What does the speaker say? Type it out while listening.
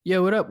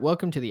Yo, what up?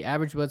 Welcome to the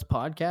Average Buds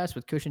podcast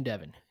with Cush and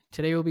Devin.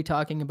 Today we'll be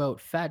talking about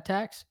fat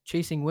tax,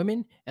 chasing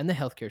women, and the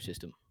healthcare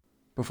system.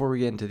 Before we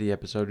get into the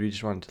episode, we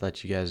just wanted to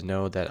let you guys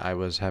know that I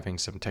was having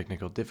some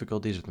technical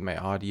difficulties with my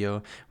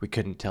audio. We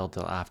couldn't tell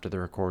till after the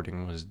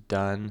recording was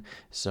done,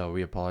 so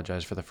we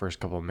apologize for the first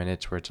couple of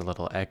minutes where it's a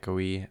little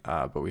echoey,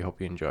 but we hope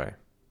you enjoy.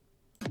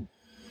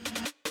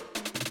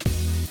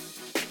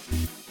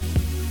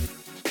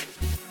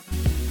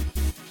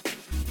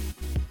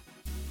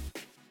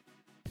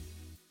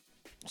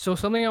 So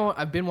something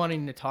I've been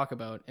wanting to talk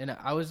about, and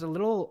I was a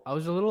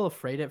little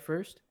afraid at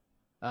first,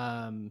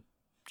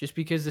 just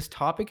because this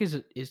topic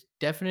is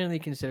definitely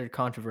considered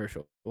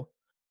controversial.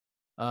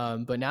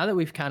 But now that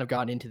we've kind of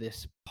gotten into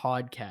this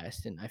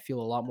podcast, and I feel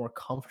a lot more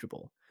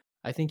comfortable,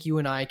 I think you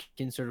and I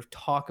can sort of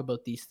talk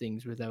about these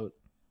things without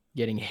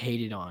getting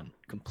hated on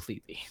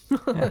completely.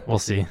 Yeah, we'll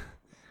see.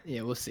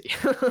 Yeah, we'll see.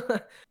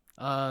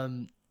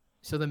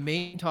 So the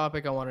main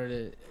topic I wanted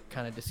to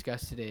kind of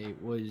discuss today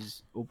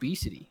was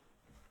obesity.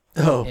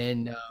 Oh,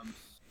 And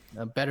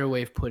a better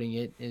way of putting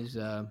it is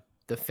the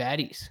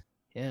fatties.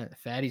 Yeah, the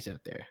fatties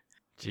out there.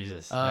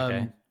 Jesus.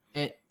 Okay.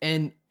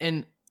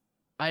 And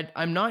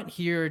I'm not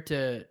here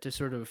to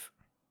sort of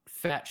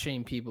fat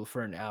shame people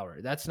for an hour.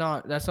 That's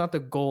not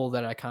the goal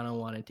that I kind of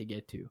wanted to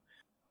get to.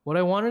 What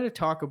I wanted to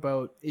talk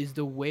about is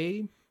the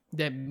way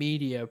that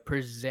media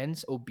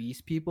presents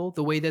obese people,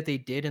 the way that they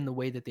did and the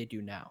way that they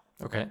do now.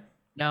 Okay.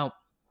 Now,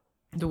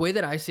 the way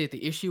that I see it,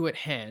 the issue at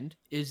hand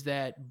is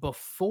that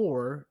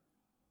before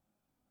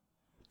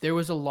there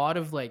was a lot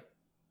of like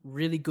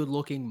really good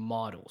looking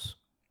models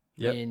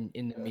in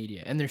the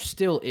media, and there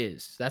still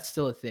is. That's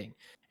still a thing.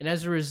 And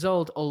as a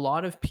result, a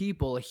lot of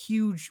people, a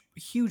huge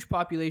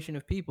population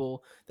of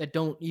people that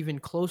don't even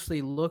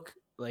closely look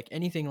like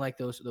anything like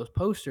those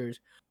posters,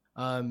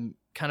 kind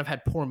of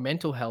had poor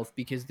mental health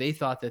because they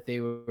thought that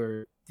they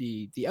were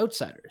the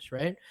outsiders,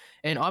 right?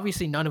 And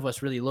obviously none of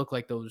us really look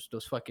like those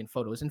fucking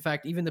photos. In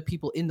fact, even the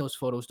people in those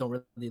photos don't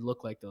really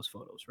look like those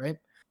photos, right?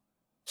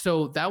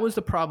 So that was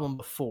the problem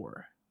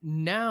before.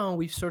 Now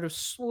we've sort of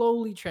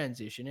slowly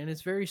transitioned, and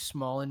it's very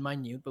small and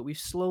minute, but we've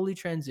slowly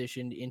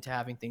transitioned into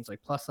having things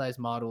like plus size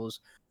models,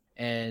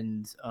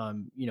 and a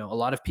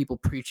lot of people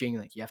preaching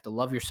like you have to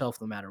love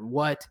yourself no matter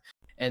what,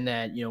 and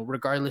that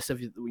regardless of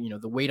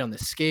the weight on the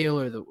scale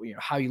or the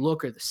how you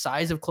look or the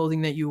size of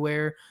clothing that you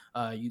wear,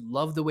 you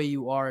love the way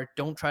you are.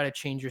 Don't try to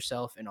change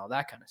yourself and all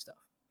that kind of stuff.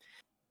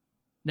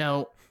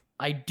 Now,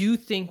 I do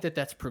think that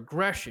that's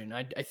progression.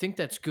 I think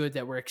that's good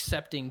that we're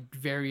accepting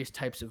various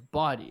types of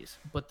bodies.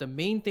 But the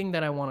main thing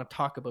that I want to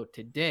talk about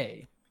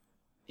today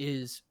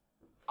is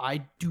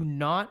I do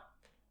not,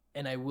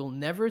 and I will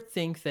never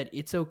think that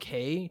it's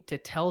okay to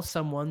tell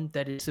someone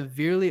that is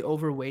severely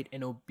overweight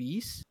and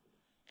obese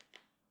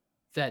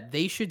that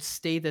they should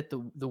stay that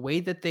the way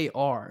that they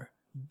are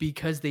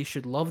because they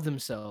should love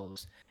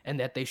themselves and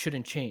that they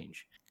shouldn't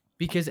change.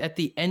 Because at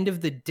the end of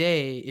the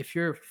day, if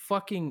you're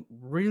fucking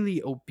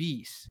really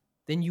obese,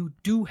 then you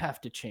do have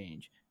to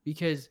change,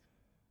 because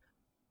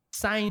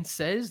science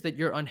says that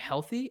you're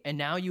unhealthy and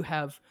now you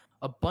have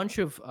a bunch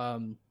of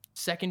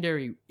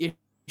secondary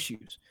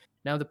issues.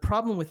 Now, the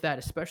problem with that,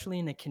 especially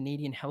in the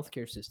Canadian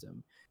healthcare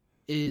system,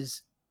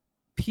 is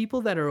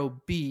people that are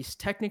obese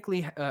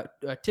typically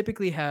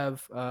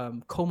have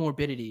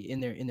comorbidity in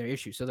their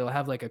issue. So they'll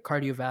have like a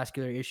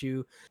cardiovascular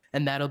issue,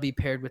 and that'll be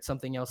paired with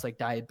something else like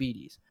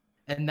diabetes.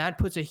 And that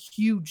puts a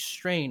huge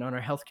strain on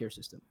our healthcare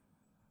system,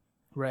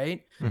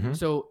 right? Mm-hmm.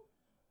 So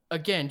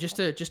again, just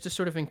to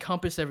sort of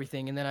encompass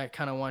everything, and then I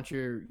kind of want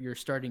your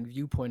starting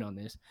viewpoint on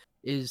this,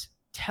 is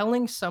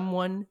telling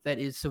someone that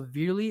is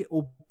severely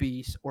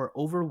obese or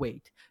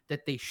overweight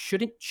that they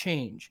shouldn't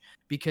change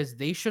because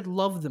they should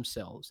love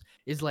themselves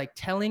is like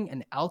telling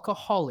an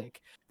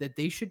alcoholic that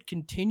they should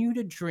continue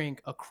to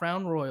drink a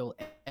Crown Royal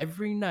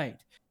every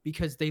night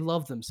because they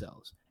love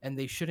themselves and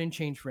they shouldn't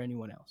change for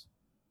anyone else.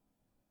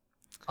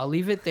 I'll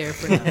leave it there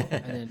for now,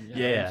 and then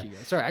Yeah.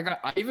 Sorry,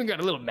 I even got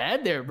a little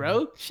mad there,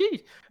 bro.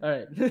 Sheesh. All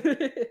right.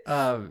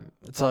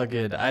 It's all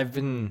good.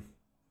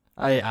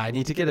 I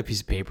need to get a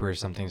piece of paper or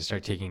something to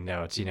start taking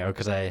notes,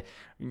 because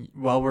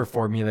while we're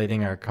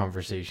formulating our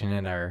conversation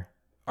and our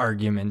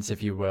arguments,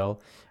 if you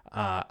will,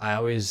 I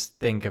always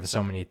think of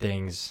so many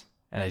things,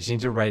 and I just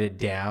need to write it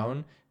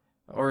down,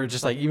 or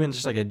just like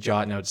a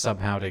jot note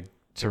somehow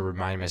to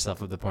remind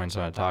myself of the points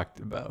I want to talk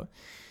about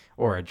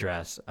or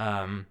address.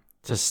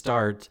 To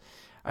start,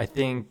 I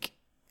think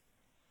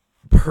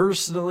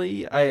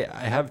personally, I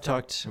have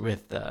talked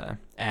with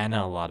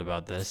Anna a lot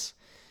about this,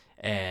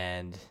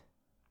 and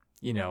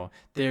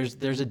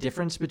there's a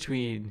difference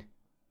between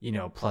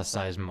plus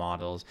size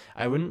models.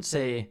 I wouldn't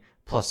say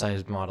plus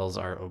size models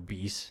are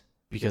obese,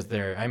 because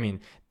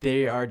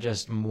they are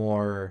just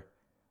more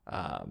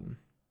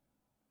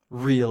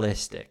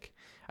realistic.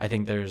 I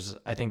think there's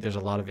a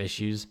lot of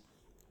issues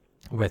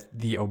with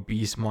the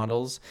obese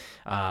models.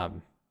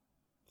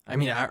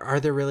 Are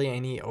there really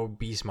any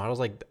obese models?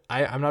 Like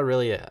I'm not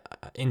really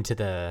into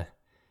the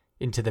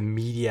into the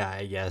media,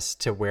 I guess,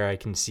 to where I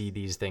can see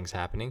these things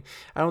happening.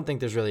 I don't think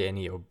there's really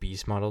any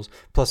obese models.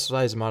 Plus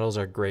size models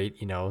are great,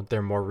 you know,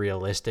 they're more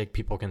realistic.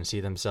 People can see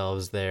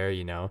themselves there,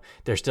 you know.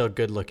 They're still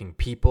good looking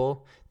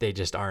people. They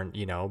just aren't,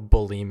 you know,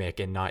 bulimic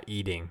and not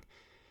eating.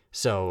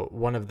 So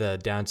one of the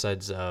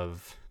downsides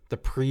of the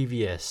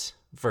previous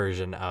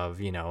version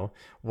of, you know,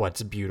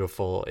 what's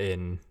beautiful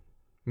in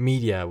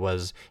media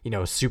was, you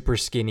know, super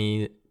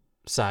skinny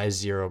size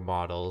 0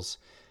 models,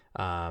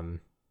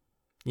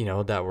 you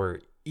know, that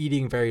were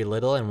eating very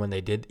little, and when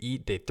they did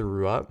eat, they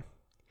threw up.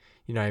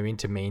 You know what I mean?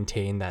 To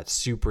maintain that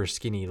super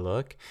skinny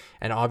look.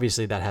 And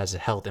obviously that has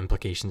health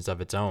implications of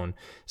its own.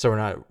 So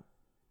I'm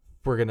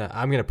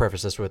gonna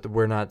preface this with,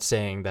 we're not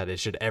saying that it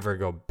should ever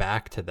go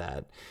back to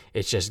that.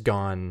 It's just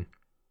gone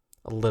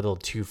a little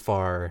too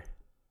far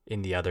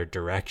in the other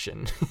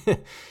direction.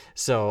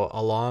 So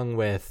along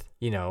with,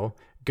 you know,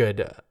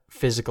 good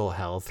physical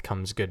health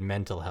comes good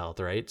mental health,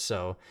 right?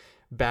 So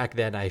back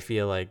then I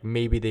feel like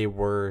maybe they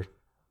were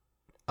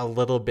a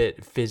little bit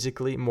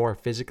more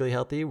physically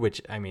healthy,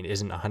 which I mean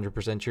isn't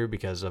 100% true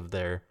because of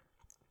their,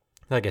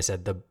 like I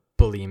said, the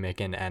bulimic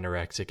and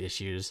anorexic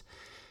issues.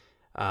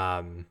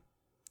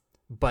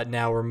 But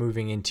now we're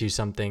moving into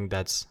something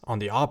that's on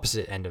the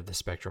opposite end of the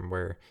spectrum,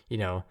 where, you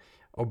know,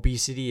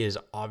 obesity is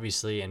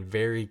obviously and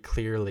very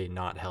clearly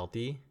not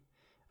healthy.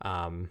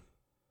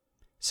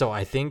 So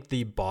I think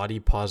the body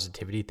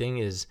positivity thing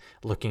is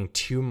looking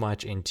too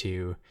much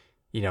into,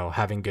 you know,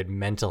 having good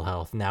mental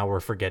health. Now we're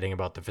forgetting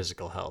about the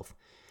physical health,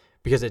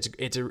 because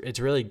it's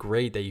really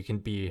great that you can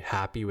be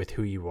happy with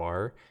who you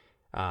are,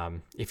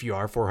 if you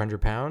are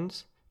 400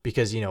 pounds,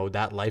 because, you know,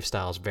 that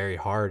lifestyle is very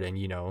hard, and,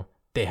 you know,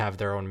 they have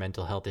their own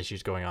mental health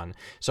issues going on.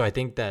 So I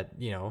think that,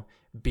 you know,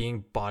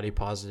 being body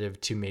positive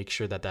to make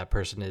sure that that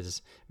person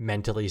is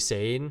mentally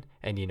sane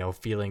and, you know,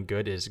 feeling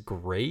good is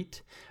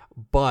great.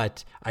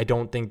 But I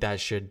don't think that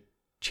should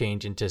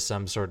change into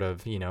some sort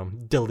of, you know,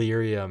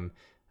 delirium,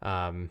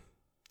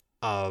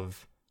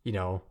 of, you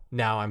know,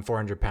 now I'm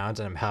 400 pounds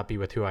and I'm happy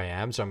with who I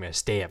am, so I'm going to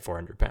stay at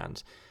 400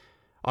 pounds.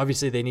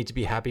 Obviously, they need to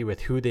be happy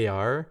with who they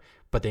are,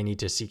 but they need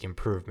to seek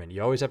improvement.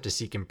 You always have to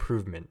seek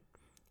improvement.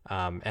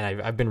 And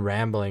I've been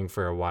rambling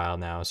for a while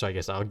now, so I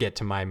guess I'll get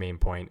to my main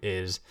point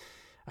is,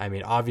 I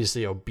mean,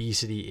 obviously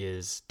obesity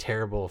is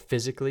terrible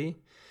physically,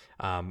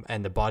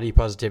 and the body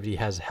positivity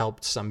has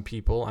helped some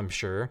people, I'm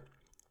sure,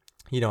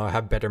 you know,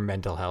 have better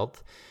mental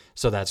health.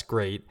 So that's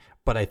great.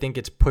 But I think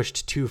it's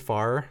pushed too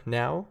far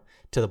now,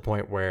 to the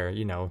point where,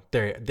 you know,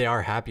 they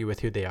are happy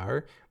with who they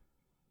are,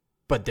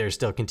 but they're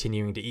still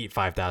continuing to eat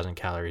 5,000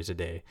 calories a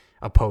day,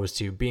 opposed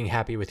to being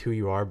happy with who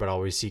you are, but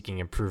always seeking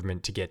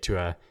improvement to get to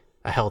a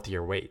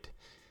healthier weight.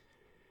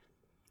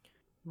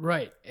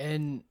 Right.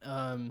 And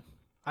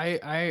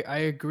I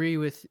agree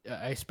with,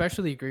 I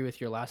especially agree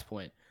with your last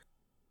point.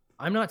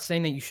 I'm not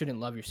saying that you shouldn't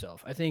love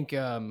yourself. I think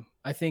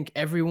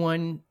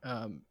everyone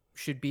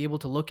should be able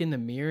to look in the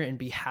mirror and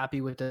be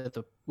happy with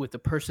the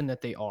person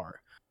that they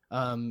are.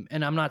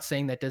 And I'm not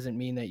saying that doesn't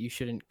mean that you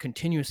shouldn't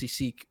continuously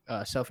seek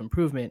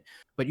self-improvement,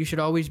 but you should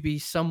always be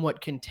somewhat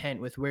content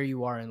with where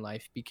you are in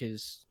life,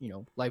 because, you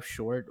know, life's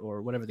short,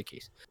 or whatever the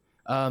case.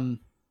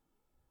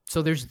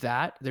 So there's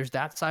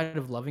that side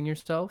of loving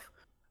yourself.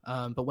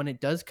 But when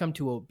it does come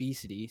to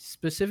obesity,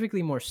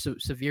 specifically more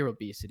severe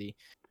obesity,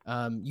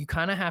 you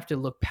kind of have to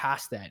look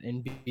past that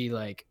and be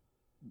like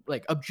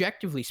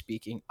objectively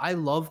speaking, I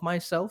love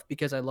myself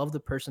because I love the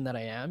person that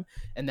I am,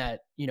 and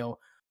that, you know,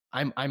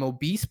 I'm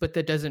obese, but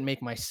that doesn't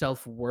make my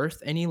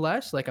self-worth any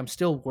less. Like, I'm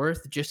still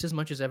worth just as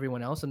much as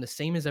everyone else. I'm the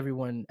same as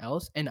everyone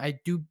else. And I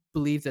do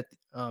believe that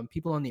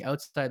people on the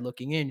outside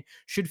looking in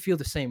should feel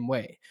the same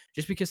way.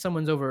 Just because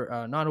someone's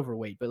not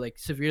overweight, but like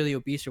severely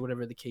obese or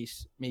whatever the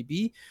case may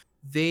be,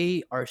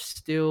 they are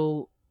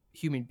still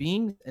human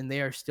beings and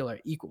they are still our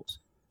equals.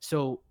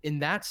 So in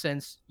that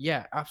sense,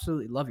 yeah,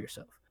 absolutely love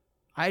yourself.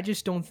 I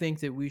just don't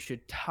think that we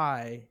should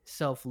tie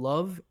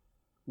self-love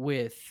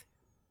with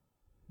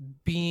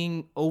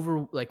being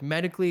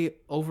medically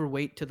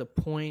overweight to the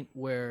point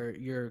where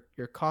you're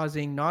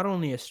causing not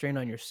only a strain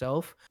on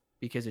yourself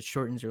because it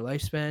shortens your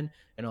lifespan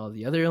and all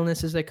the other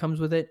illnesses that comes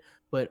with it,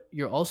 but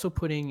you're also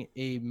putting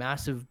a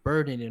massive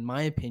burden, in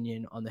my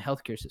opinion, on the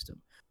healthcare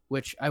system,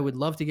 which I would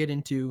love to get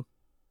into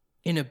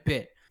in a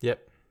bit.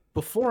 Yep.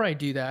 Before I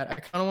do that, I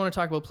kind of want to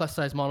talk about plus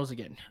size models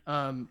again.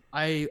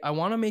 I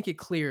want to make it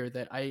clear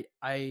that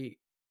I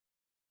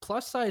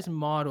plus size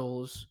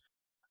models,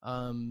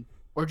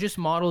 or just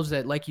models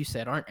that, like you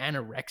said, aren't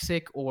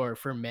anorexic, or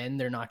for men,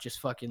 they're not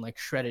just fucking like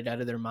shredded out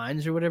of their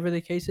minds or whatever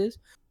the case is.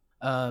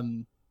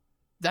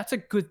 That's a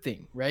good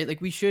thing, right?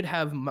 Like, we should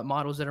have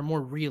models that are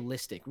more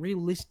realistic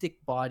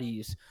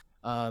bodies,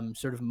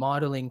 sort of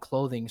modeling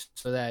clothing,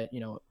 so that, you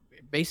know,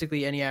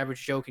 basically any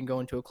average Joe can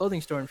go into a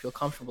clothing store and feel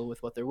comfortable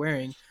with what they're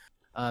wearing,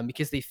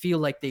 because they feel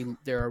like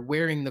they're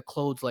wearing the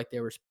clothes like they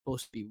were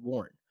supposed to be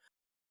worn.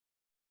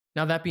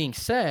 Now, that being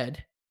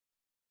said,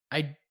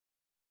 I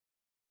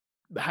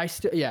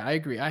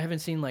agree. I haven't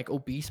seen like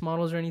obese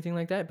models or anything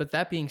like that. But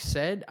that being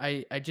said,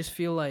 I just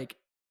feel like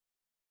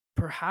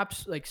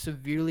perhaps like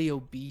severely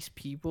obese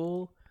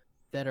people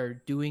that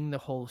are doing the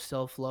whole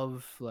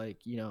self-love, like,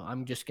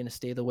 I'm just going to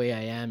stay the way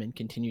I am and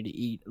continue to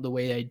eat the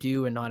way I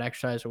do and not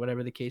exercise or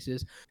whatever the case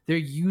is, they're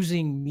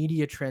using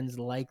media trends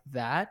like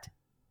that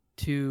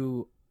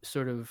to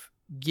sort of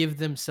give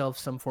themselves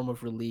some form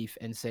of relief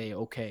and say,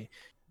 okay,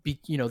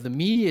 the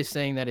media is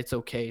saying that it's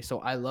okay, so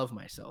I love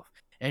myself.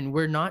 And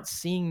we're not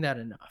seeing that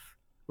enough.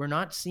 We're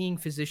not seeing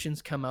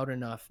physicians come out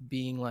enough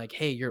being like,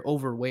 hey, you're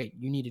overweight,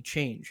 you need to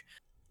change.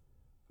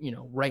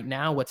 Right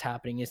now what's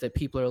happening is that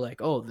people are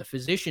like, oh, the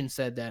physician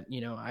said that,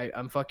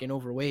 I'm fucking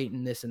overweight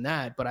and this and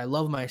that, but I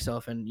love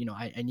myself and,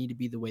 I need to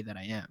be the way that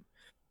I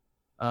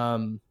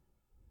am.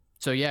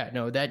 So yeah,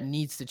 no, that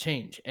needs to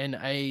change. And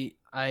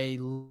I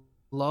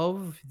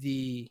love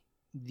the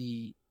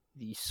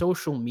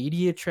social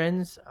media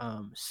trends,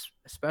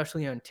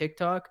 especially on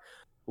TikTok,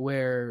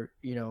 where,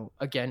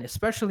 again,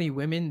 especially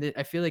women, that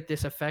I feel like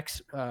this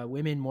affects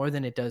women more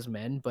than it does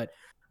men, but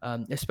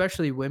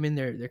especially women,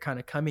 they're kind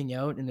of coming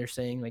out and they're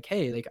saying like,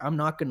 hey, like, I'm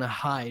not gonna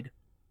hide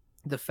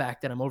the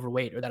fact that I'm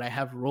overweight or that I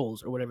have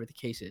rolls or whatever the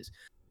case is.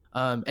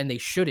 And they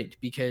shouldn't,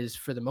 because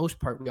for the most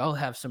part, we all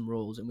have some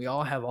rolls and we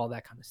all have all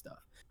that kind of stuff.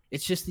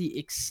 It's just the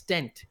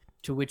extent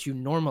to which you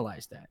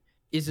normalize that.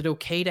 Is it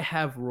okay to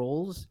have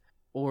rolls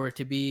or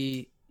to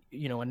be,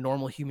 a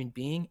normal human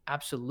being?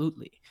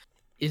 Absolutely.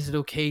 Is it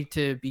okay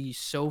to be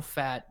so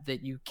fat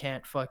that you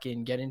can't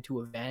fucking get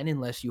into a van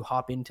unless you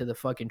hop into the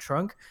fucking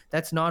trunk?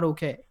 That's not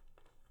okay.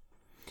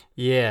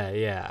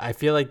 Yeah. I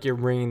feel like you're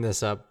bringing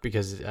this up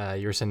because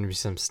you were sending me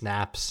some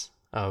snaps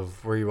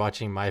of, were you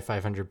watching My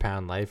 500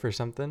 Pound Life or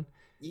something?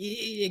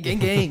 Yeah,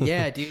 gang.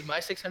 Yeah, dude, My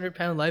 600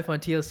 Pound Life on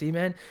TLC,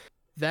 man.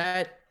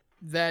 That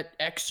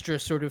extra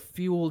sort of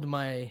fueled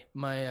my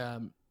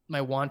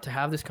want to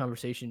have this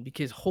conversation,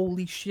 because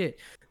holy shit.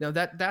 Now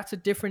that's a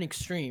different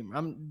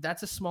extreme.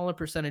 That's a smaller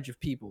percentage of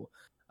people.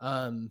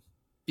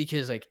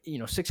 Because like,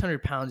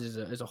 600 pounds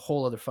is a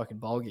whole other fucking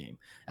ball game.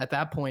 At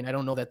that point, I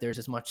don't know that there's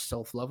as much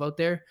self-love out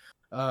there.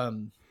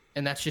 And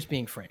that's just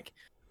being frank.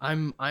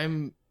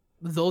 I'm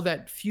though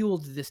that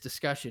fueled this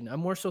discussion, I'm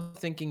more so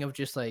thinking of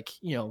just like,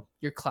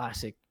 your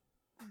classic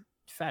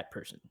fat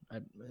person.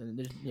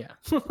 Yeah.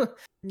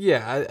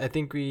 Yeah, I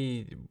think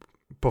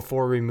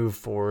before we move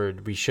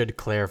forward, we should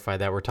clarify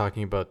that we're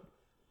talking about,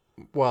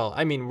 well,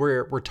 I mean,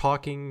 we're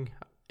talking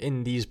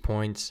in these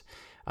points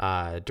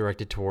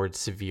directed towards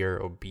severe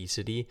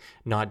obesity,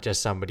 not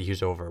just somebody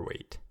who's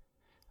overweight.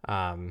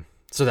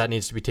 So that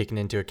needs to be taken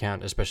into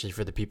account, especially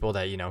for the people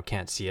that,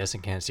 can't see us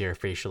and can't see our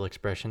facial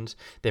expressions.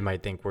 They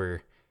might think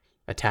we're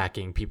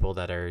attacking people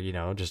that are,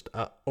 just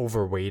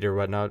overweight or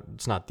whatnot.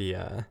 It's not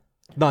the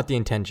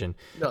intention.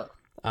 No.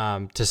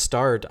 To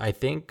start, I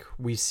think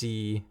we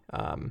see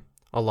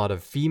a lot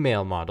of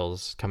female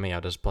models coming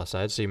out as plus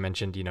size. So you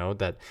mentioned,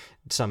 that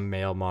some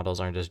male models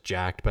aren't as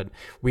jacked, but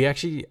we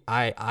actually,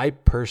 I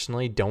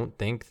personally don't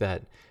think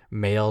that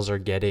males are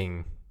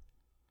getting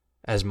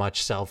as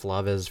much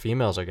self-love as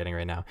females are getting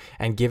right now.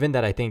 And given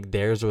that I think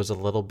theirs was a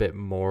little bit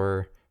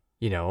more,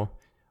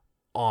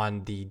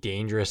 on the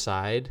dangerous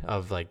side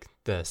of like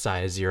the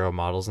size 0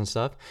 models and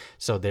stuff,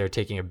 so they're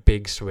taking a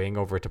big swing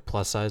over to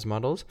plus size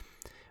models.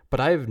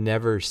 But I've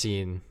never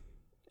seen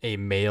a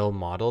male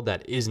model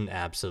that isn't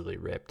absolutely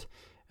ripped.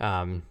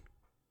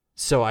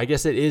 So I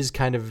guess it is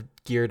kind of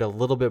geared a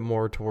little bit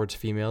more towards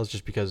females,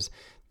 just because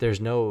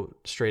there's no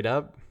straight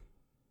up.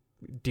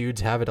 Dudes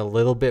have it a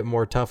little bit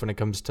more tough when it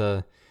comes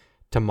to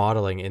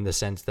modeling, in the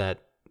sense that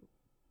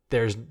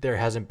there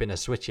hasn't been a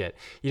switch yet.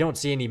 You don't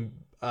see any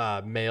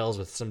males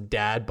with some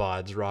dad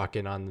bods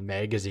rocking on the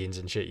magazines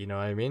and shit. You know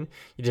what I mean?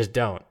 You just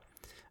don't.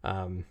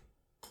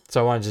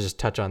 So I wanted to just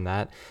touch on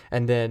that.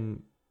 And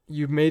then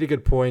you made a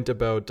good point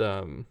about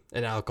an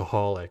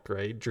alcoholic,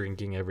 right?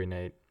 Drinking every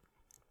night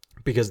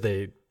because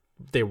they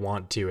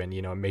want to, and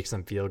it makes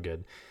them feel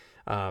good.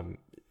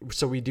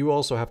 So we do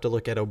also have to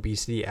look at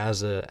obesity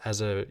as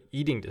a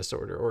eating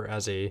disorder, or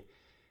as a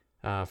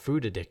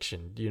food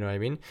addiction. Do you know what I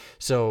mean?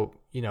 So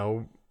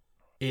it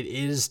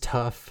is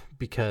tough,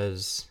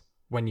 because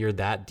when you're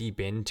that deep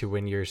into,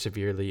 when you're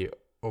severely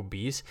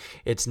obese,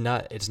 it's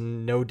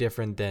no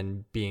different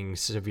than being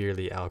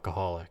severely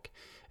alcoholic.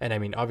 And I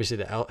mean, obviously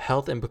the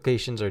health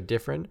implications are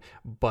different,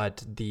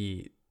 but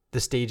the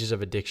stages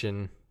of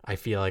addiction, I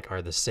feel like,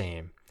 are the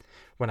same.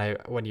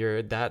 When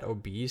you're that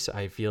obese,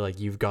 I feel like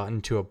you've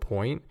gotten to a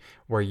point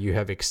where you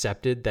have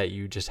accepted that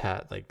you just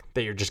had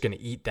that you're just going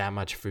to eat that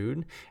much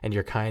food, and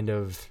you're kind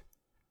of,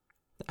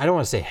 I don't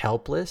want to say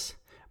helpless,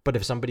 but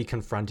if somebody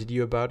confronted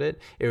you about it,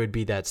 it would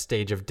be that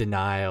stage of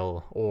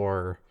denial,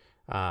 or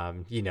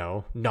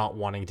not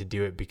wanting to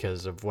do it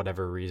because of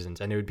whatever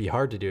reasons. And it would be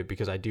hard to do it,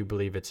 because I do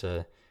believe it's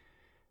a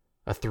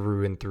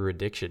through and through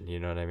addiction.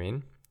 You know what I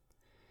mean?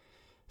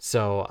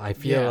 So I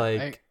feel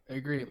I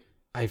agree.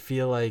 I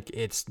feel like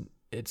it's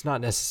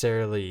not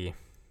necessarily,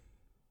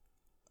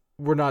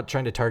 we're not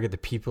trying to target the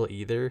people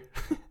either.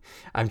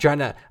 I'm trying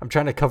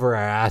to cover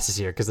our asses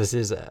here, because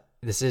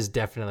this is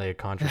definitely a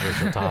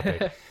controversial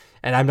topic.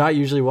 And I'm not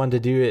usually one to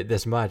do it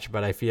this much,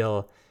 but I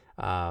feel,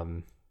 I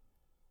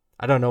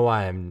don't know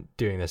why I'm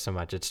doing this so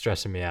much. It's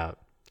stressing me out.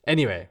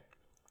 Anyway,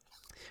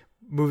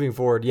 moving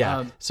forward,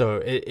 so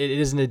it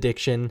is an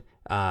addiction.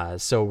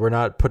 So we're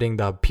not putting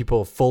the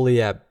people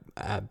fully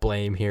at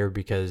blame here,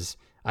 because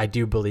I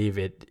do believe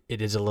it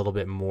is a little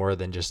bit more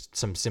than just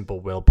some simple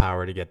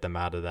willpower to get them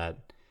out of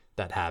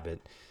that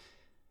habit.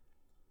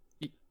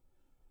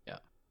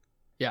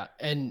 Yeah.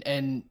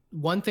 And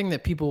one thing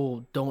that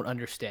people don't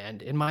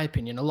understand, in my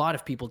opinion, a lot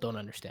of people don't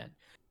understand,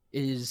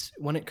 is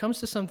when it comes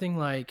to something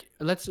like,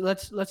 let's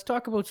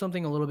talk about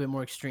something a little bit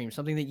more extreme,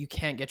 something that you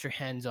can't get your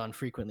hands on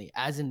frequently,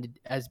 as an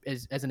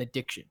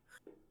addiction.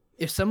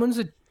 If someone's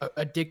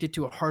addicted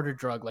to a harder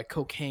drug like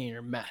cocaine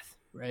or meth,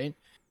 right?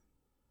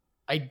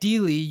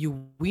 Ideally,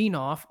 you wean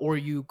off or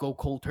you go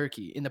cold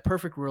turkey. In the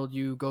perfect world,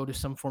 you go to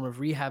some form of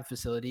rehab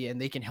facility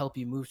and they can help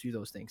you move through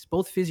those things,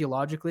 both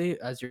physiologically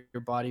as your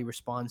body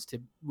responds to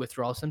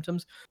withdrawal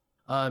symptoms,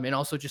 and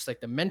also just like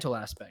the mental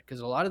aspect.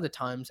 Because a lot of the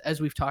times,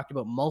 as we've talked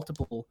about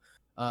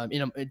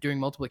during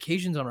multiple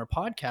occasions on our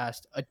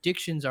podcast,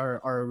 addictions are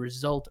a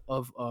result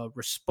of a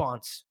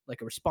response,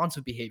 like a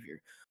responsive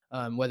behavior.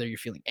 Whether you're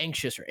feeling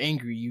anxious or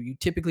angry, you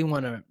typically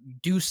want to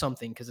do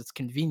something because it's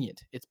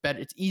convenient. It's better.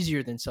 It's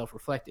easier than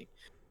self-reflecting.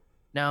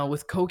 Now,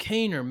 with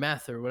cocaine or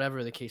meth or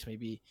whatever the case may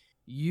be,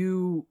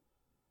 you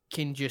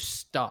can just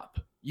stop.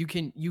 You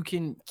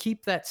can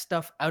keep that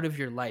stuff out of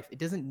your life. It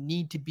doesn't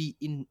need to be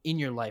in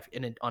your life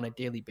on a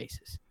daily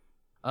basis.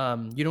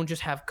 You don't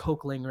just have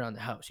coke laying around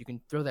the house. You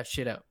can throw that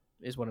shit out,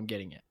 is what I'm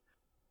getting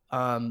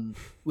at.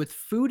 With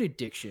food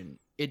addiction,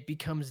 it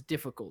becomes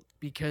difficult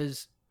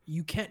because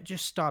you can't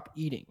just stop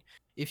eating.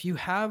 If you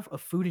have a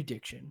food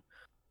addiction,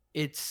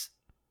 it's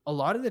a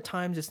lot of the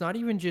times it's not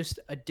even just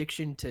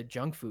addiction to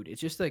junk food. It's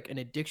just like an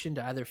addiction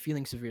to either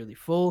feeling severely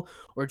full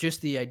or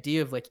just the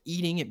idea of like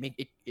eating.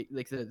 It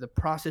like the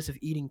process of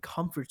eating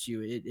comforts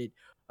you. It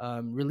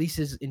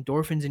releases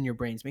endorphins in your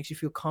brains, makes you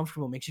feel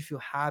comfortable, makes you feel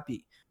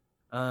happy,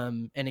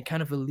 and it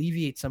kind of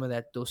alleviates some of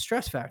those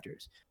stress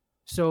factors.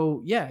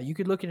 So yeah, you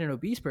could look at an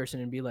obese person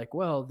and be like,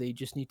 well, they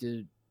just need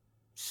to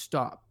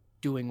stop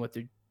doing what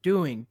they're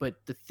doing. But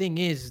the thing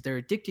is, they're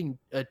addicted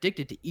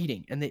to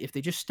eating, and if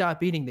they just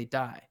stop eating, they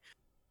die.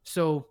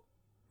 So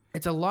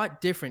it's a lot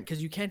different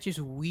because you can't just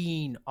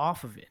wean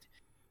off of it.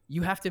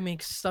 You have to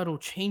make subtle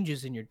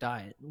changes in your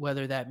diet,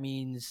 whether that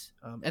means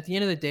at the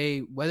end of the day,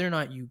 whether or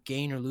not you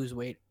gain or lose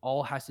weight,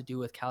 all has to do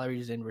with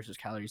calories in versus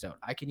calories out.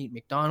 I can eat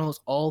McDonald's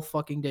all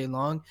fucking day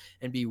long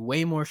and be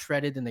way more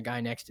shredded than the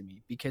guy next to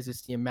me, because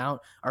it's the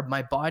amount, or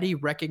my body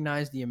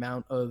recognizes the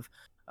amount of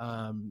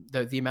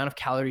the amount of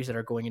calories that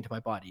are going into my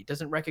body. It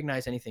doesn't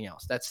recognize anything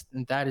else.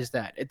 That is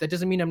that. That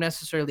doesn't mean I'm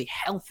necessarily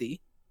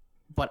healthy,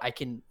 but I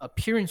can,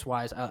 appearance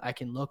wise, I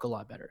can look a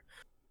lot better.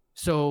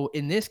 So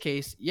in this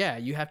case, yeah,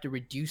 you have to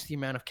reduce the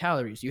amount of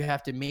calories. You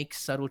have to make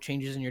subtle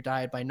changes in your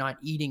diet by not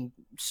eating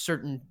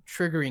certain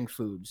triggering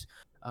foods,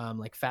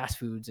 like fast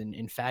foods and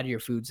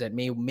fattier foods that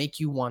may make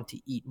you want to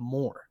eat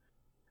more.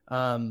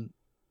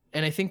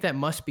 And I think that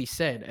must be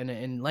said.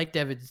 And like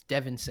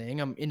Devin's saying,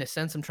 in a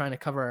sense, I'm trying to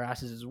cover our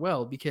asses as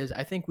well, because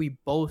I think we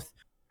both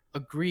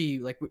agree,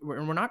 like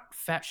we're not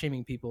fat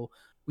shaming people.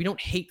 We don't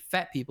hate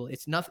fat people.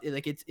 It's nothing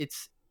like it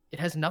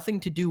has nothing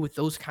to do with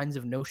those kinds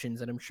of notions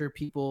that I'm sure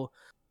people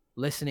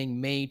listening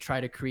may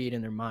try to create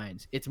in their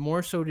minds. It's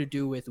more so to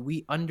do with,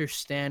 we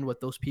understand what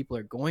those people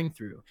are going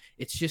through.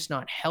 It's just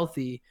not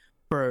healthy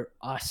for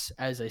us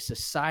as a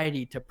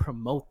society to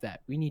promote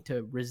that. We need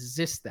to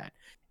resist that.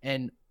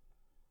 And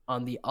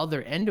on the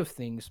other end of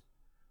things,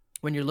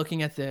 when you're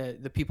looking at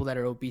the people that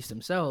are obese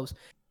themselves,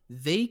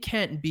 they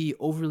can't be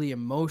overly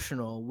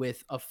emotional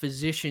with a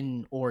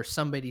physician or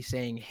somebody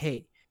saying,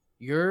 hey,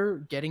 you're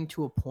getting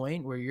to a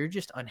point where you're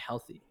just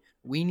unhealthy.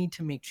 We need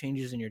to make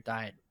changes in your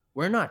diet.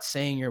 We're not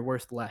saying you're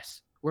worth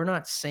less. We're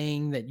not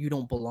saying that you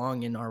don't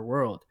belong in our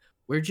world.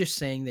 We're just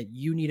saying that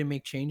you need to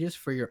make changes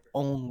for your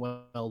own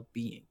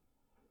well-being.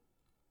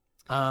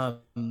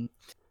 And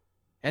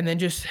then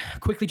just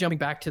quickly jumping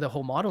back to the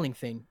whole modeling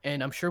thing,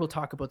 and I'm sure we'll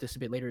talk about this a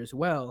bit later as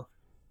well.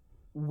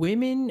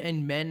 Women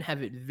and men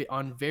have it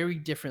on very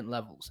different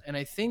levels. And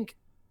I think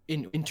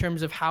in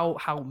terms of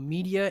how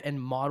media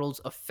and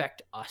models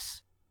affect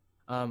us,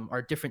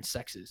 our different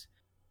sexes.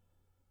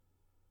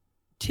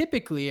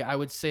 Typically, I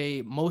would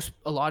say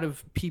a lot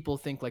of people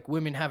think like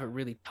women have it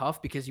really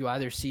tough, because you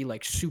either see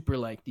like super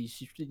like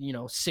these,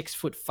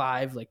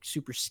 6'5", like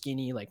super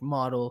skinny, like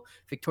model,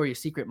 Victoria's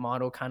Secret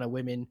model kind of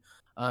women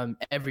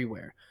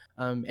everywhere.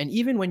 And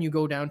even when you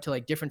go down to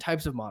like different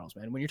types of models,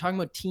 man, when you're talking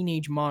about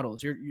teenage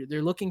models,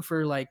 they're looking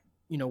for like,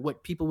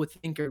 what people would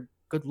think are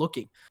good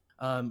looking,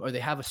 or they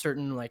have a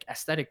certain like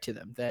aesthetic to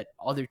them that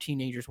other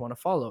teenagers want to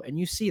follow. And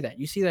you see that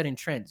in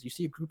trends. You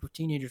see a group of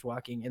teenagers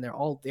walking and they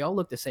all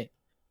look the same.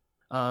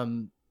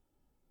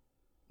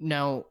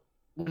 Now,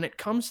 when it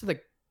comes to the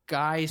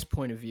guy's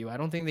point of view, I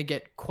don't think they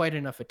get quite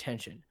enough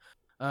attention.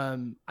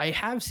 I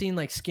have seen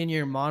like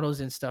skinnier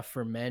models and stuff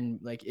for men.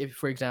 Like if,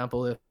 for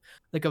example, if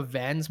like a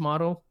Vans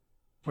model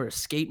or a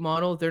skate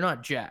model, they're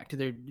not jacked.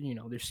 They're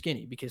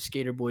skinny because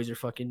skater boys are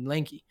fucking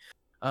lanky.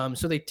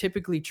 So they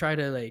typically try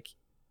to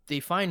they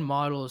find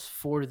models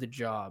for the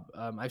job.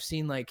 I've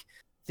seen like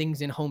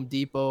things in Home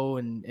Depot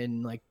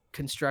and like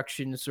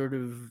construction sort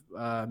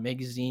of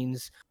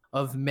magazines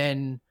of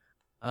men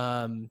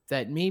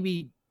that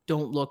maybe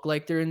don't look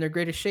like they're in their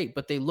greatest shape,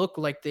 but they look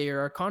like they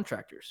are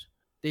contractors.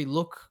 They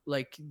look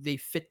like they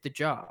fit the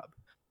job.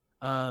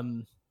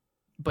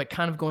 But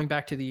kind of going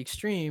back to the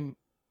extreme,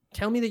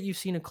 tell me that you've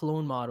seen a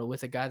cologne model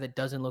with a guy that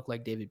doesn't look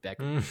like David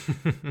Beckham.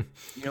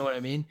 You know what I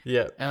mean?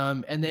 Yeah.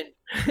 And then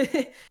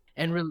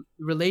and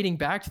relating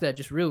back to that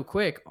just real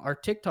quick, our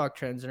TikTok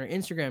trends and our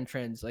Instagram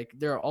trends, like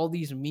there are all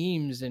these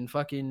memes and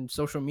fucking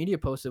social media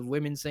posts of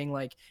women saying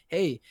like,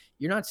 hey,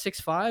 you're not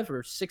 6'5"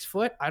 or 6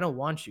 foot, I don't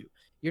want you.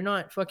 You're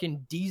not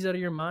fucking D's out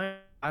of your mind,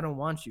 I don't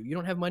want you. You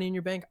don't have money in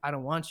your bank, I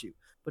don't want you.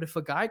 But if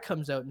a guy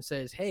comes out and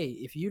says, hey,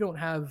 if you don't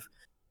have,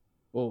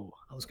 whoa,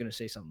 I was gonna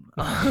say something.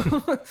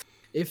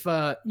 If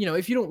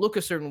if you don't look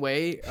a certain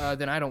way,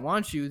 then I don't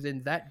want you.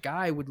 Then that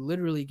guy would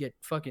literally get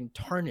fucking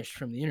tarnished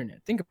from the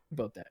internet. Think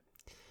about that.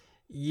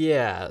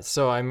 Yeah.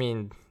 So I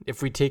mean,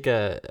 if we take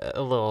a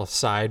little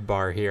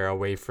sidebar here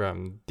away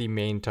from the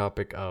main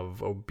topic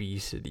of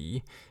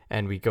obesity,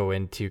 and we go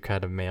into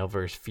kind of male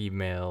versus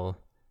female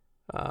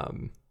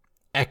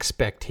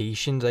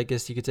expectations, I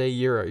guess you could say,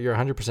 you're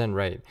 100%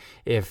 right.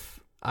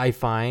 If I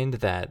find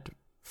that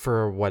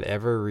for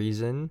whatever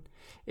reason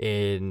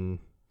in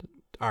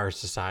our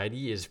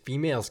society is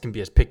females can be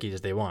as picky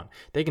as they want.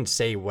 They can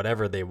say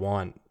whatever they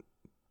want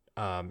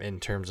in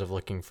terms of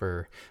looking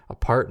for a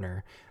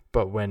partner.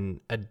 But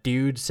when a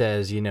dude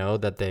says,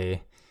 that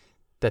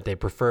they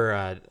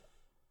prefer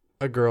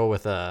a girl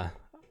with a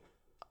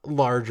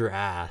larger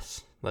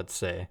ass, let's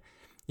say,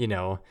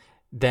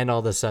 then all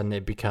of a sudden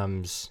it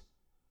becomes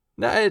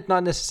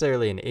not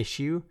necessarily an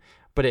issue,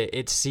 but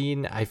it's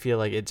seen, I feel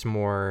like it's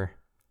more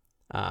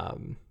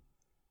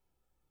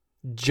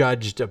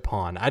judged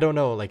upon. I don't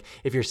know, like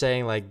if you're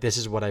saying like this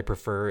is what I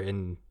prefer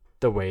in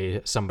the way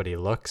somebody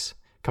looks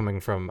coming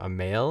from a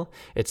male,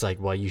 it's like,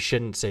 well, you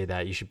shouldn't say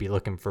that. You should be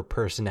looking for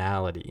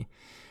personality.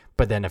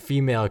 But then a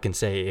female can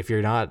say, if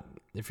you're not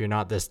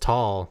this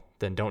tall,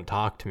 then don't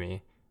talk to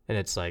me. And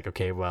it's like,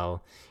 okay,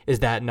 well, is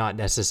that not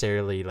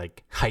necessarily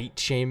like height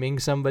shaming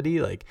somebody?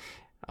 Like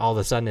all of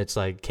a sudden it's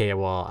like, okay,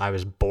 well, I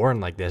was born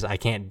like this, I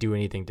can't do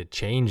anything to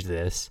change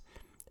this.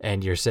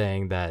 And you're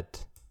saying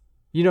that,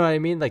 you know what I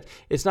mean? Like,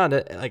 it's not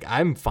like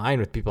I'm fine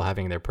with people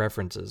having their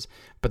preferences,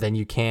 but then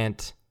you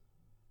can't,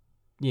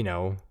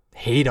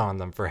 hate on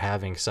them for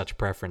having such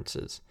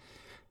preferences.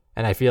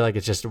 And I feel like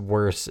it's just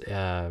worse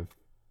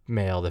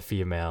male to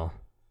female.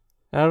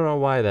 I don't know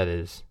why that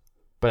is,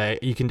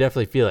 but you can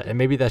definitely feel it. And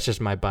maybe that's just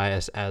my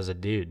bias as a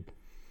dude.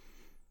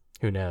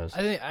 Who knows?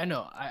 I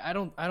know. I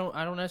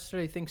don't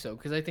necessarily think so,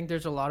 because I think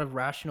there's a lot of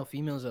rational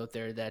females out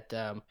there that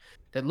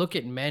that look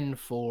at men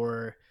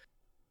for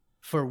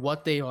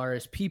what they are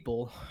as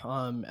people,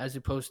 as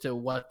opposed to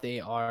what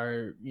they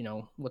are,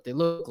 what they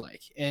look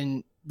like.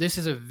 And this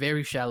is a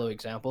very shallow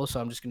example, so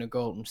I'm just gonna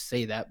go out and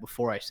say that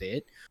before I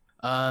say it.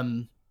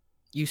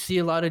 You see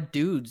a lot of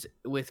dudes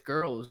with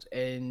girls,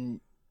 and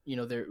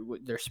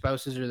their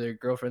spouses or their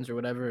girlfriends or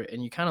whatever,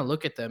 and you kind of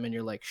look at them and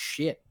you're like,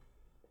 shit,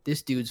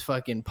 this dude's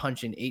fucking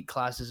punching 8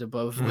 classes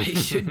above what he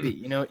should be.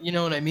 You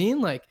know what I mean?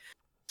 Like,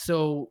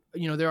 so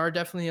there are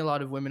definitely a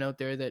lot of women out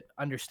there that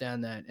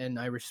understand that, and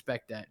I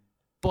respect that.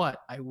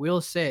 But I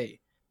will say,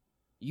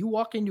 you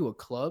walk into a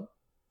club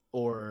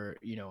or,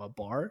 a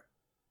bar,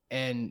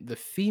 and the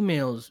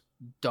females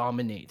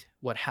dominate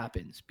what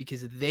happens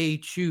because they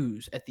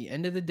choose at the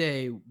end of the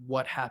day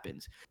what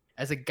happens.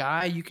 As a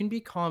guy, you can be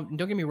calm.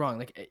 Don't get me wrong.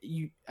 Like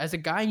as a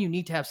guy, you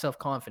need to have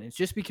self-confidence.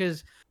 Just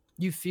because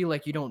you feel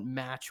like you don't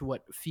match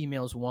what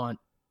females want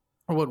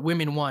or what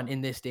women want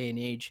in this day and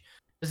age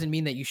doesn't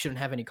mean that you shouldn't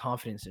have any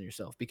confidence in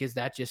yourself, because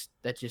that just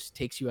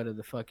takes you out of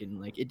the fucking,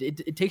 like,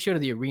 it takes you out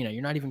of the arena.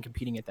 You're not even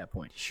competing at that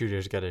point.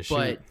 Shooters gotta shoot.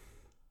 But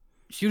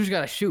shooters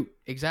gotta shoot.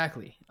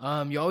 Exactly.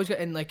 You always got,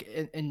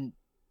 and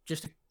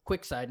just a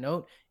quick side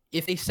note,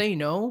 if they say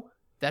no,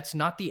 that's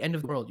not the end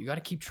of the world. You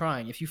gotta keep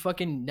trying. If you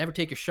fucking never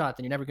take a shot,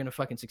 then you're never gonna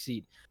fucking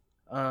succeed.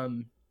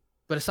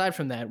 But aside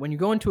from that, when you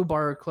go into a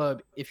bar or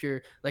club, if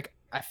you're like,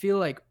 I feel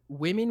like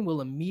women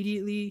will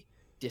immediately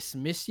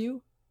dismiss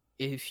you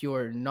if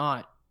you're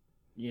not,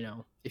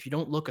 if you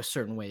don't look a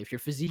certain way, if your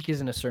physique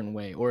isn't a certain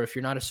way, or if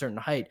you're not a certain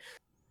height.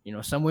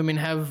 Some women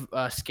have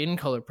skin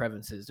color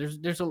preferences.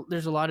 There's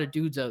a lot of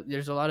dudes out.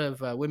 There's a lot of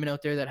women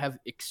out there that have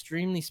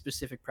extremely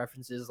specific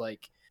preferences.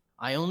 Like,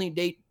 I only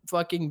date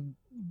fucking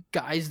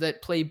guys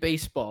that play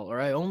baseball,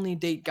 or I only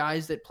date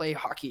guys that play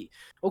hockey.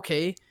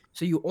 Okay,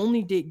 so you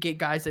only get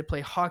guys that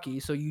play hockey.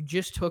 So you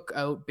just took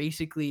out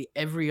basically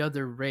every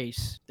other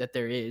race that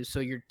there is. So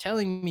you're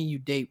telling me you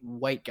date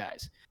white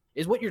guys,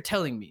 is what you're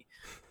telling me.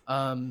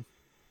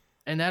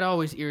 And that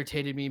always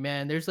irritated me,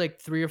 man. There's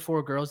like 3 or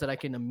 4 girls that I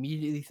can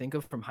immediately think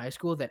of from high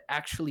school that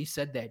actually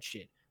said that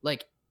shit.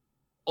 Like,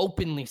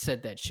 openly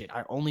said that shit.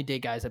 I only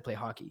date guys that play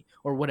hockey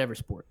or whatever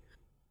sport.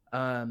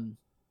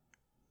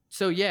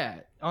 So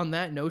yeah, on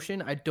that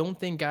notion, I don't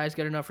think guys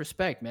get enough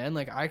respect, man.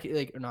 Like,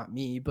 or not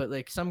me, but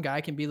like some guy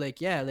can be like,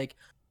 yeah, like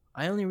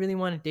I only really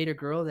want to date a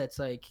girl that's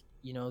like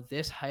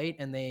this height,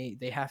 and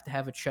they have to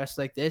have a chest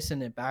like this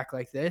and a back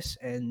like this,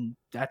 and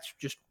that's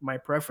just my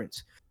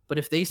preference. But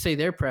if they say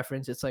their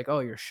preference, it's like, oh,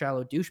 you're a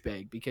shallow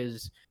douchebag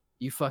because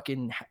you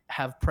fucking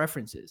have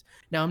preferences.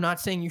 Now, I'm not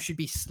saying you should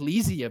be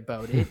sleazy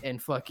about it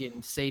and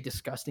fucking say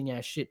disgusting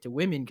ass shit to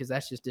women, because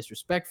that's just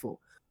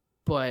disrespectful.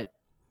 But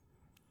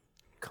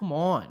come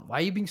on, why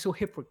are you being so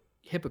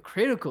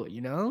hypocritical,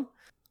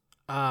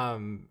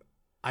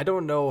 I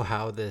don't know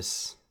how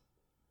this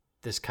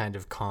kind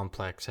of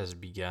complex has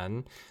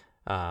begun,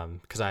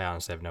 because I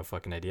honestly have no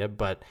fucking idea,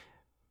 but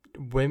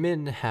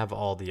women have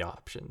all the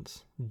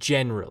options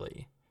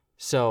generally.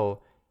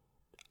 So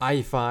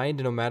I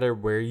find no matter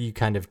where you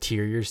kind of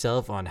tier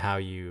yourself on how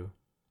you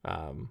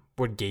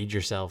would gauge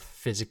yourself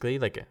physically,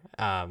 like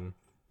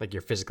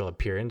your physical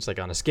appearance, like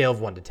on a scale of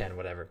 1 to 10,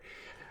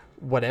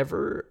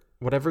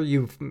 whatever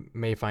you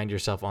may find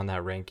yourself on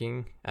that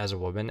ranking as a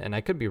woman, and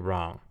I could be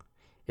wrong,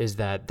 is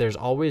that there's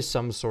always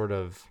still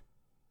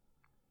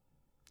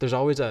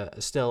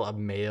a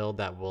male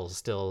that will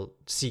still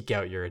seek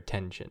out your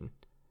attention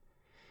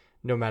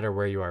no matter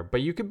where you are.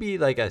 But you could be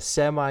like a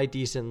semi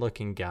decent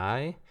looking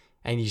guy,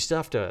 and you still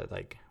have to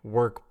like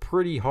work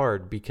pretty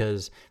hard,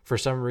 because for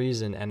some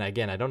reason, and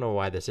again, I don't know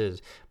why this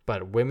is,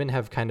 but women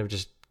have kind of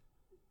just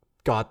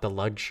got the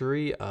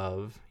luxury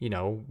of,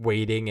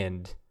 waiting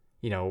and,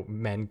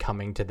 men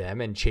coming to them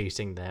and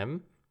chasing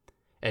them.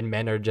 And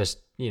men are just,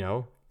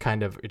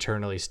 kind of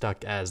eternally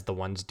stuck as the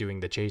ones doing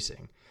the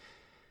chasing.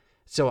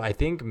 So I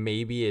think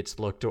maybe it's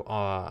looked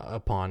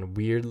upon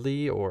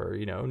weirdly or,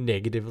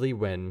 negatively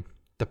when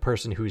the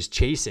person who's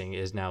chasing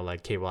is now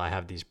like, okay, well, I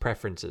have these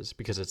preferences,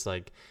 because it's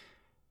like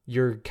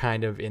you're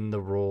kind of in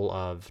the role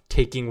of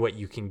taking what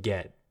you can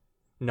get,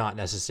 not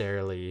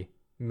necessarily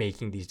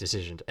making these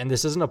decisions. And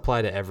this doesn't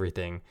apply to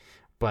everything,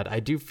 but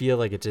I do feel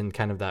like it's in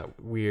kind of that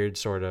weird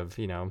sort of,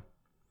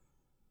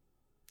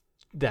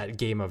 that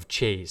game of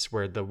chase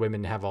where the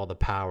women have all the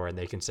power and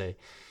they can say,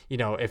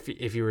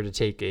 if you were to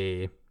take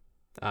a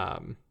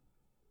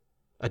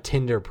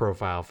Tinder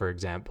profile, for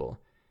example,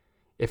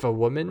 if a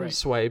woman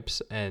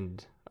swipes,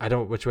 and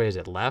which way is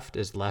it? Left?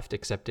 Is left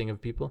accepting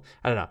of people?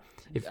 I don't know.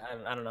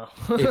 I don't know.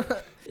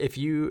 if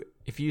you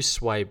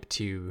swipe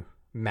to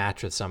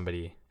match with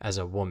somebody as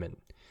a woman,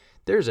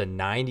 there's a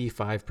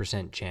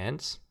 95%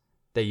 chance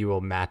that you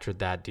will match with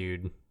that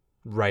dude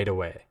right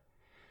away.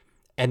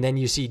 And then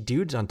you see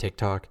dudes on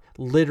TikTok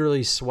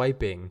literally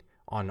swiping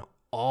on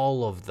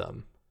all of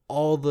them.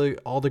 All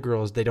the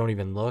girls, they don't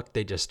even look,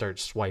 they just start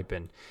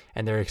swiping,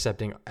 and they're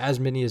accepting as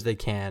many as they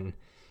can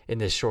in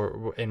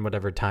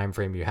whatever time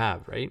frame you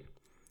have, right?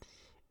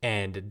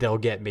 And they'll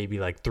get maybe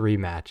like 3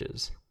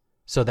 matches.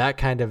 So that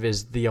kind of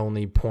is the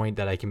only point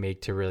that I can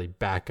make to really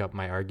back up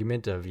my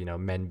argument of,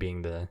 men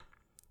being the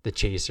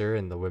chaser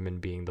and the women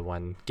being the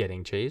one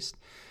getting chased.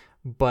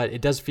 But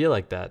it does feel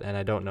like that, and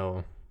I don't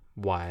know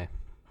why.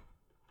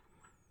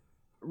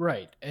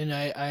 Right. And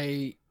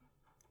an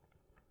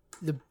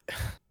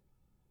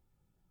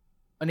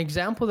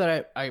example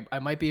that I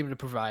might be able to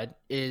provide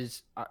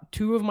is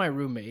 2 of my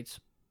roommates,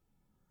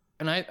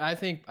 and I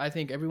think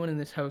everyone in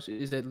this house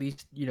is at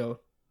least,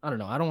 I don't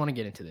know, I don't want to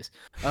get into this,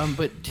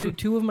 but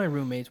two of my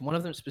roommates, one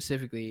of them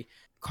specifically,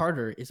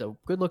 Carter, is a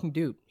good-looking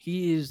dude.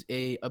 He is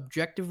a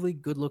objectively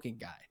good-looking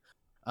guy.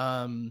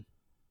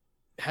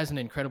 Has an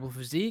incredible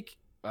physique,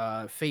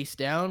 face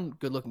down,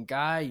 good-looking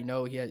guy.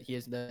 He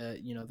has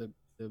the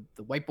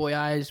white boy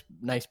eyes,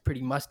 nice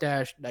pretty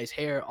mustache, nice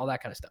hair, all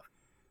that kind of stuff.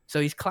 So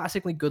he's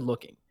classically good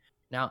looking.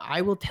 Now,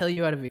 I will tell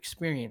you out of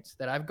experience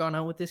that I've gone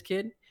out with this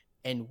kid,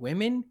 and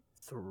women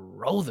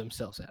throw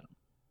themselves at him.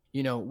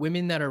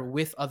 Women that are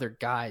with other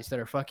guys, that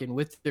are fucking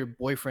with their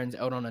boyfriends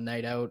out on a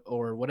night out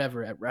or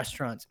whatever at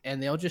restaurants,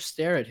 and they'll just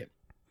stare at him.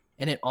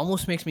 And it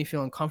almost makes me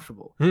feel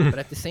uncomfortable. But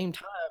at the same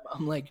time,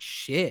 I'm like,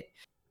 shit.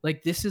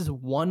 Like, this is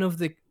one of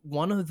the,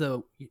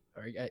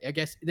 I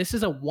guess this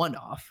is a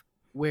one-off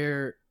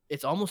where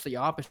it's almost the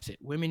opposite.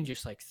 Women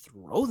just like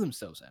throw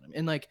themselves at him.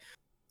 And like,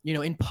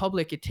 in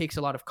public, it takes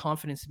a lot of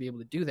confidence to be able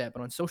to do that.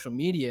 But on social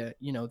media,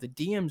 the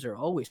DMs are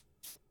always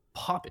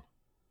popping,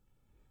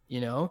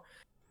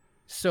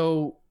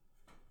 So,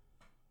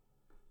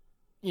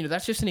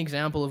 that's just an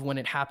example of when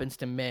it happens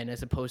to men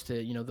as opposed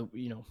to,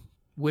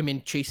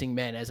 women chasing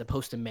men as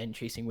opposed to men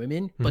chasing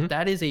women. Mm-hmm. But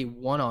that is a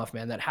one-off,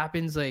 man. That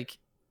happens like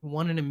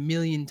 1 in a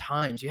million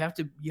times. You have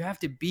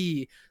to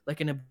be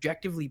like an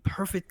objectively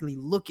perfectly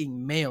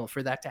looking male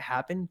for that to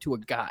happen to a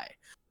guy.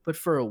 But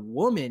for a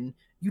woman,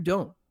 you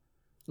don't.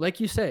 Like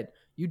you said,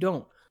 you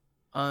don't.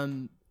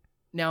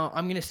 Now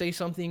I'm going to say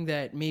something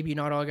that maybe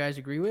not all guys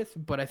agree with,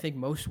 but I think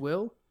most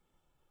will.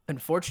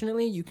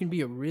 Unfortunately, you can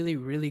be a really,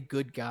 really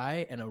good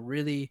guy and a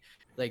really,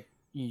 like,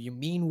 you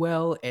mean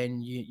well,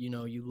 and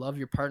you love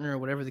your partner or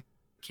whatever the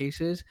case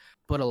is.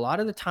 But a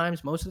lot of the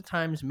times, most of the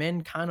times,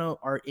 men kind of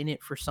are in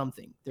it for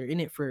something. They're in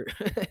it for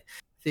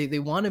they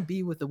want to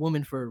be with a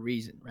woman for a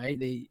reason, right?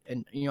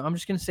 I'm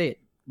just going to say it.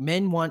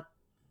 Men want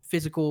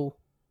physical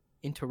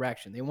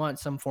interaction. They want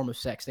some form of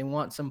sex. They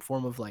want some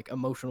form of like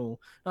physical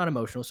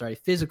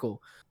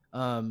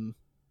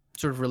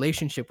sort of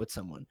relationship with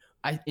someone.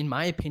 In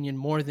my opinion,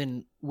 more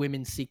than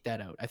women seek that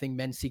out. I think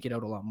men seek it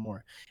out a lot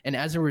more. And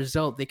as a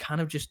result, they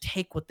kind of just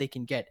take what they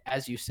can get,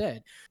 as you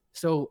said.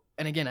 So,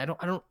 and again,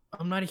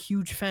 I'm not a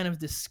huge fan of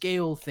the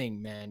scale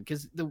thing, man,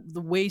 because the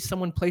way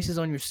someone places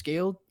on your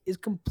scale is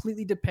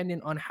completely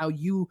dependent on how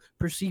you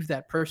perceive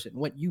that person,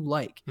 what you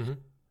like.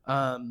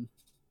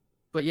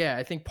 But yeah,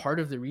 I think part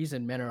of the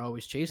reason men are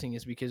always chasing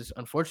is because,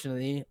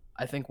 unfortunately,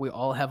 I think we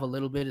all have a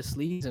little bit of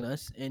sleaze in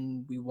us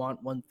and we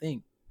want one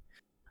thing.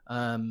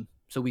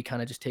 So we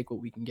kind of just take what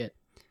we can get.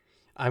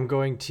 I'm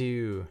going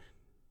to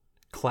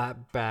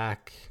clap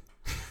back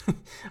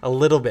a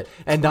little bit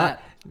and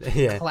Clap.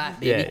 not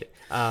baby.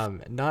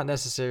 not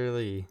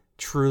necessarily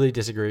truly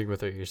disagreeing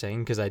with what you're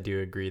saying, because I do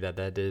agree that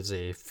that is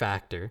a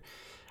factor.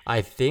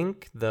 I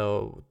think,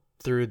 though,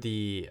 through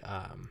the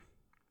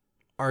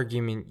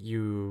argument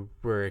you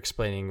were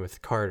explaining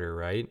with Carter,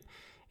 right,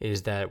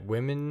 is that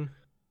women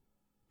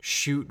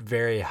shoot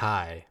very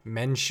high,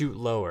 men shoot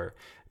lower.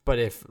 But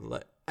if,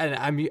 and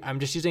I'm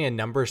just using a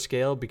number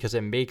scale because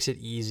it makes it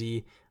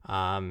easy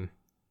to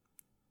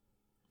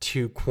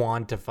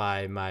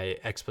quantify my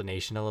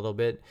explanation a little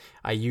bit.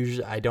 I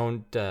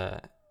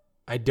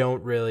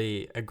don't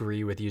really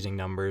agree with using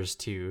numbers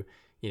to,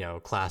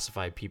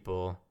 classify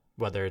people,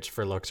 whether it's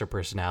for looks or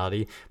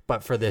personality.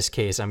 But for this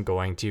case, I'm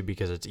going to,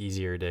 because it's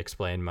easier to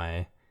explain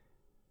my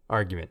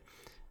argument.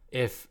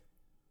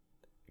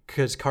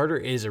 Because Carter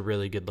is a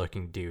really good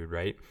looking dude,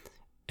 right?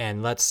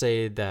 And let's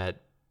say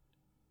that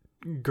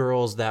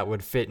girls that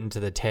would fit into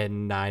the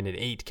 10, 9, and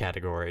 8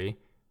 category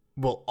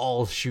will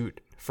all shoot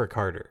for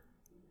Carter.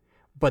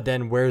 But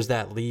then where's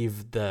that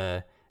leave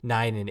the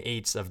 9 and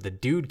 8s of the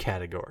dude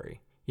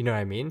category? You know what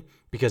I mean?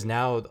 Because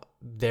now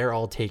they're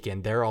all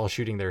taken. They're all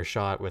shooting their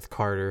shot with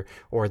Carter,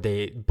 or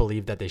they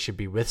believe that they should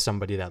be with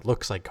somebody that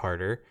looks like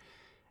Carter.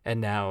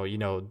 And now,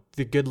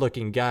 the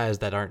good-looking guys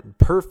that aren't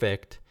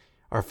perfect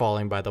are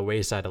falling by the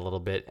wayside a little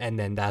bit. And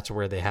then that's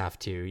where they have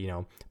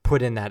to,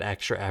 put in that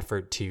extra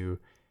effort to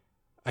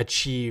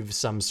achieve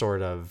some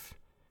sort of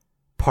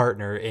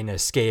partner in a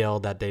scale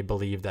that they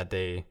believe that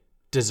they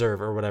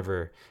deserve, or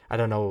whatever. I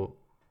don't know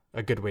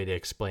a good way to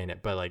explain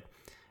it, but like,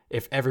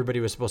 if everybody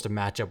was supposed to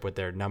match up with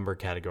their number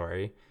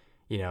category,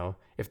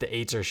 if the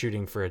 8s are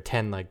shooting for a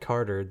 10 like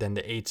Carter, then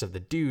the 8s of the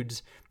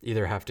dudes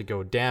either have to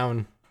go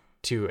down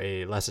to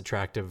a less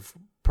attractive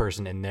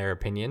person in their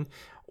opinion,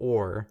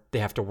 or they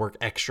have to work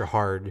extra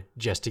hard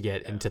just to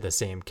get into the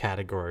same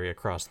category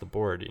across the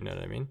board. You know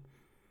what I mean?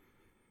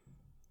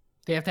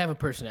 They have to have a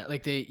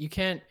personality. You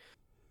can't,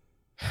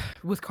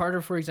 with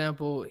Carter, for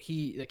example,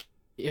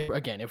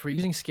 if we're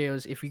using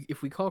scales, if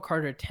we call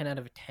Carter a 10 out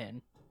of a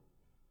 10,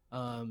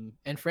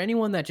 and for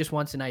anyone that just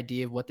wants an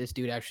idea of what this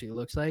dude actually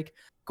looks like,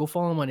 go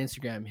follow him on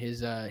Instagram.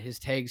 His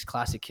tag's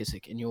Classic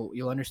Kissick, and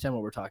you'll understand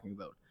what we're talking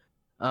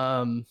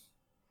about.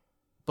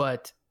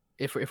 But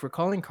if we're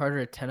calling Carter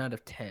a 10 out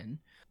of 10,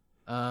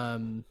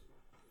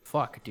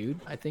 fuck, dude,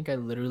 I think I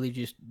literally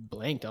just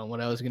blanked on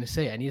what I was gonna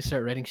say. I need to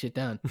start writing shit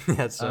down.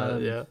 That's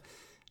what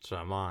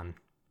I'm on.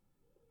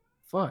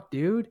 Fuck,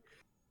 dude.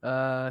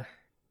 I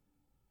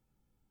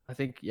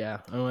think,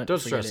 don't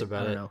stress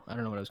about it. I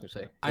don't know what I was gonna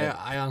say.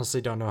 I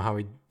honestly don't know how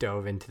we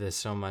dove into this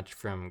so much,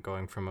 from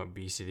going from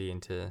obesity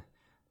into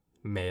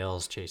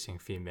males chasing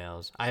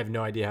females. I have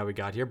no idea how we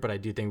got here, but I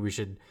do think we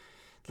should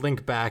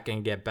link back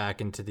and get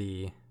back into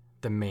the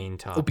main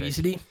topic.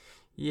 Obesity?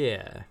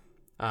 Yeah.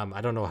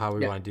 I don't know how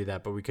we want to do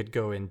that, but we could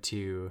go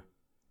into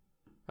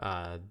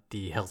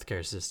the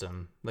healthcare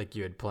system like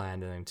you had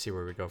planned, and then see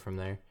where we go from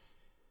there.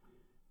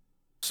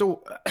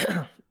 So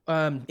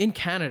in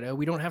Canada,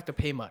 we don't have to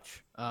pay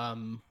much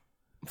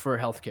for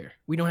healthcare.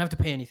 We don't have to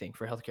pay anything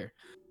for healthcare.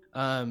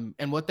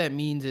 And what that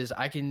means is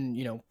I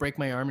can, break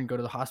my arm and go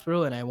to the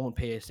hospital and I won't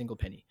pay a single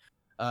penny.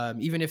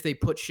 Even if they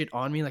put shit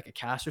on me like a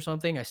cast or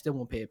something, I still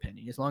won't pay a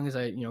penny. As long as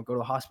I, go to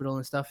the hospital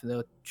and stuff,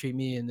 they'll treat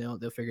me and they'll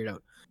figure it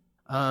out.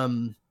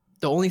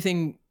 The only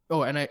thing,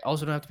 and I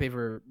also don't have to pay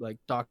for like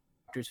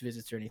doctor's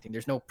visits or anything.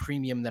 There's no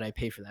premium that I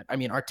pay for that. I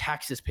mean, our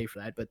taxes pay for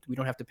that, but we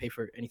don't have to pay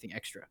for anything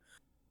extra.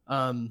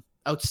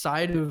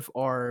 Outside of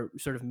our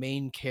sort of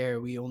main care,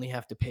 we only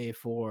have to pay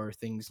for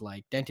things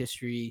like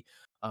dentistry,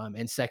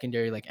 and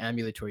secondary like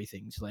ambulatory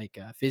things like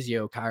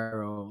physio,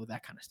 chiro,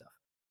 that kind of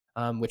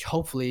stuff, which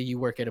hopefully you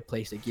work at a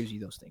place that gives you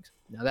those things.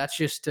 Now, that's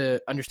just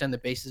to understand the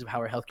basis of how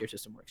our healthcare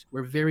system works.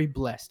 We're very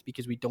blessed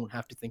because we don't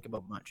have to think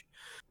about much.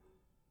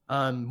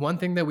 One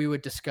thing that we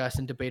would discuss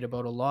and debate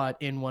about a lot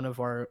in one of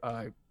our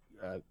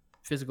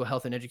physical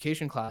health and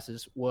education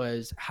classes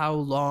was how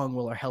long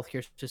will our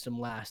healthcare system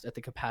last at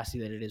the capacity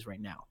that it is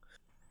right now.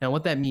 Now,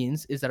 what that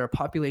means is that our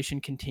population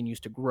continues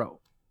to grow.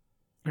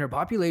 And our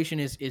population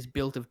is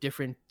built of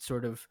different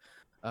sort of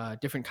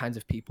different kinds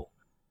of people.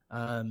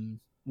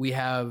 We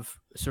have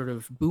sort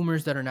of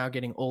boomers that are now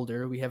getting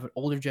older. We have an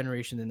older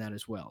generation than that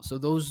as well. So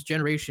those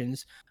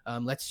generations,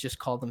 let's just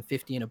call them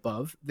 50 and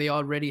above, they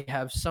already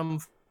have some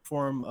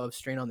form of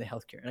strain on the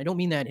healthcare. And I don't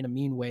mean that in a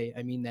mean way.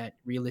 I mean that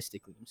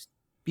realistically. I'm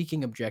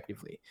speaking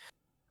objectively.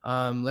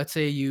 Let's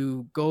say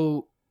you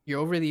go you're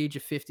over the age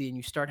of 50 and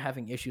you start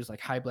having issues like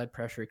high blood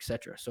pressure,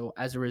 etc. So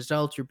as a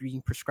result, you're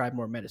being prescribed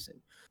more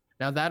medicine.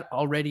 Now that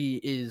already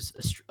is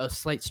a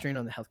slight strain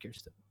on the healthcare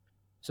system.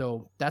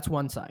 So that's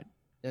one side.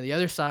 Now the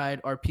other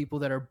side are people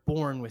that are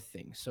born with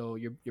things. So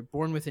you're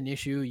born with an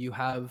issue. You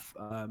have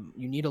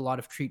you need a lot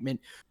of treatment.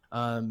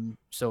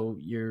 So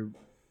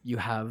you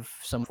have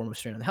some form of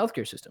strain on the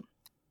healthcare system.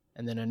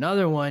 And then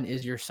another one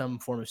is you're some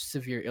form of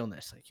severe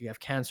illness, like you have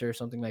cancer or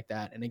something like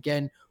that. And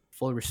again,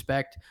 full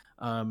respect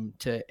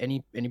to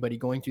anybody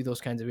going through those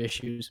kinds of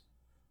issues.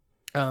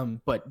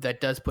 But that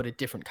does put a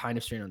different kind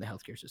of strain on the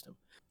healthcare system.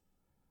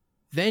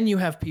 Then you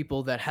have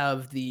people that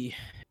have the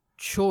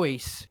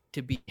choice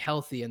to be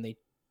healthy and they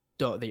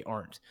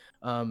aren't.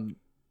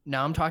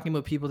 Now I'm talking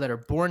about people that are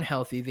born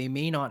healthy. They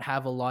may not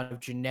have a lot of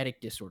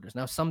genetic disorders.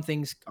 Now some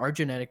things are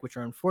genetic, which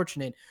are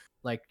unfortunate.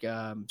 Like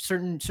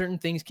certain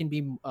things can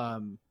be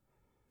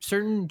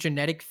certain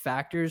genetic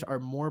factors are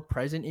more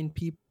present in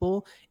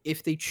people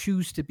if they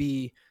choose to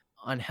be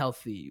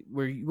unhealthy.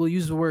 We'll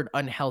use the word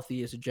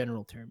unhealthy as a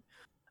general term.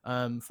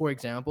 For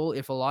example,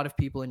 if a lot of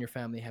people in your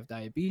family have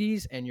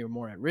diabetes and you're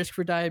more at risk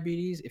for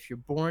diabetes, if you're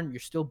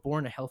still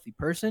born a healthy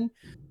person,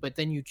 but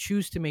then you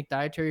choose to make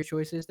dietary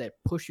choices that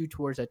push you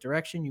towards that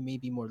direction, you may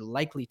be more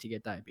likely to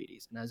get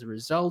diabetes. And as a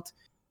result,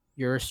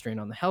 you're a strain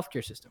on the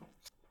healthcare system.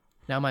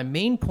 Now, my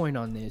main point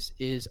on this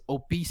is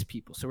obese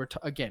people. So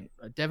again,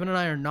 Devin and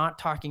I are not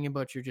talking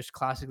about you're just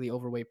classically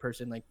overweight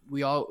person. Like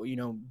we all,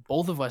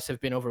 both of us have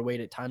been overweight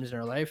at times in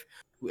our life.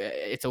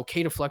 It's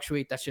okay to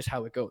fluctuate. That's just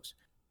how it goes.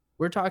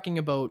 We're talking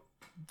about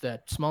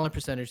that smaller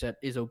percentage that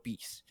is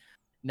obese.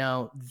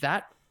 Now,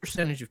 that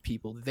percentage of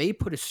people, they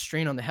put a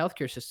strain on the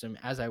healthcare system,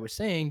 as I was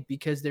saying,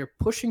 because they're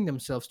pushing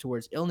themselves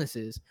towards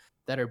illnesses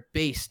that are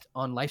based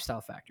on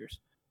lifestyle factors.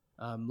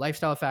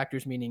 Lifestyle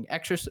factors meaning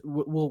exercise.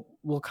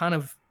 We'll kind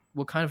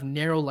of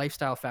narrow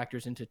lifestyle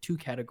factors into two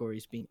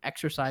categories, being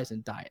exercise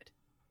and diet.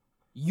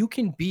 You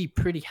can be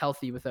pretty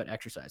healthy without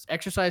exercise.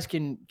 Exercise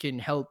can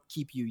help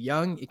keep you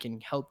young. It can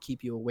help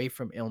keep you away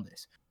from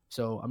illness.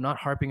 So I'm not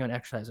harping on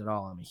exercise at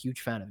all. I'm a huge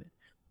fan of it.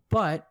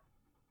 But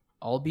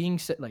all being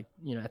said,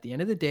 at the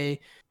end of the day,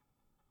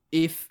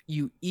 if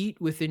you eat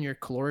within your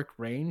caloric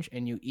range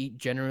and you eat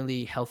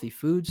generally healthy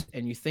foods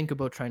and you think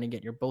about trying to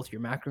get both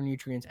your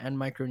macronutrients and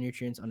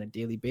micronutrients on a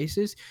daily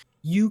basis,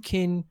 you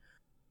can,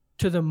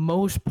 to the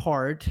most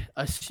part,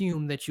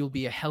 assume that you'll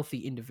be a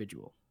healthy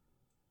individual,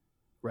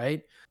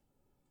 right?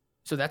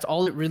 So that's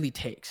all it really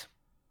takes.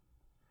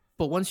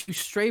 But once you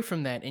stray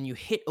from that and you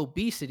hit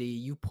obesity,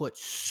 you put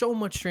so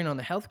much strain on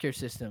the healthcare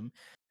system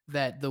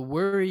that the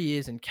worry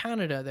is in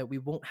Canada that we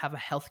won't have a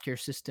healthcare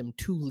system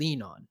to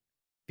lean on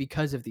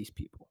because of these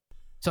people.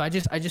 So I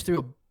just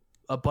threw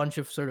a bunch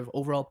of sort of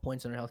overall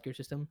points on our healthcare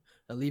system.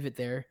 I'll leave it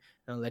there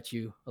and I'll let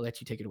you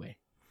take it away.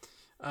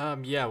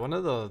 Yeah, one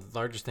of the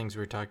largest things we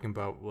were talking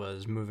about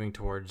was moving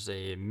towards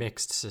a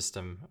mixed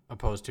system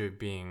opposed to it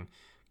being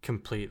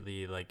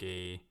completely like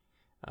a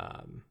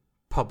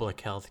public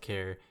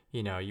healthcare.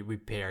 We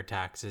pay our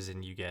taxes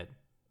and you get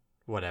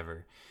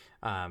whatever.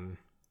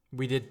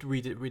 We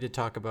did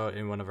talk about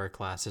in one of our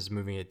classes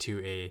moving it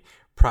to a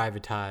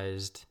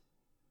privatized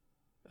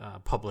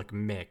public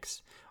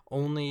mix,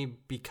 only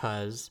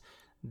because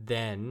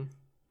then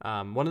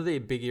one of the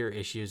bigger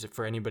issues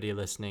for anybody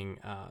listening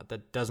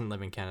that doesn't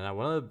live in Canada,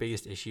 one of the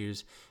biggest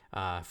issues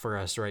for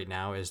us right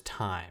now is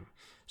time.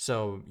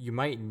 So you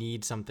might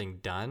need something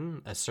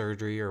done, a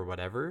surgery or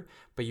whatever,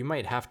 but you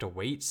might have to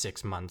wait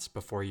 6 months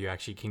before you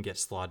actually can get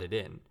slotted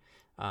in.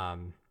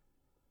 And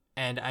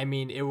I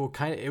mean, it would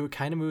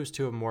kind of moves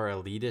to a more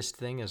elitist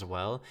thing as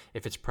well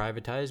if it's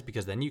privatized,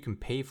 because then you can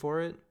pay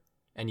for it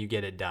and you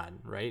get it done,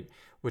 right?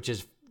 Which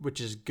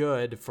is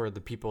good for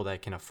the people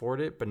that can afford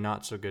it, but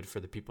not so good for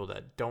the people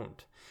that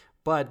don't.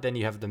 But then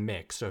you have the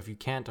mix. So if you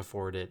can't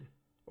afford it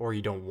or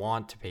you don't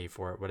want to pay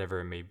for it, whatever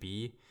it may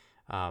be,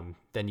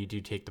 then you do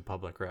take the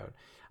public route.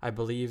 I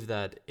believe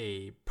that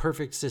a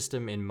perfect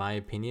system, in my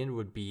opinion,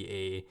 would be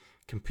a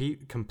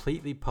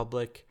completely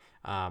public,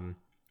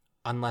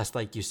 unless,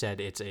 like you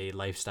said, it's a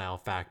lifestyle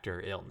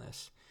factor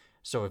illness.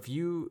 So if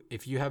you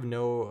have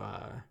no,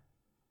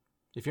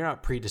 if you're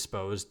not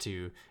predisposed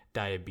to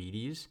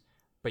diabetes,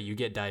 but you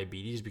get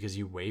diabetes because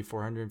you weigh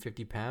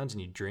 450 pounds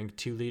and you drink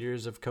 2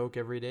 liters of Coke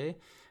every day,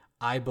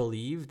 I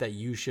believe that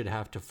you should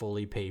have to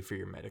fully pay for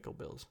your medical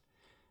bills.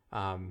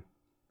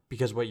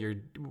 Because what you're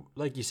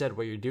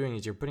doing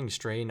is you're putting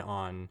strain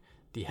on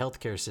the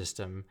healthcare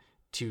system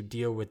to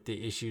deal with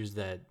the issues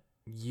that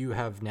you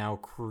have now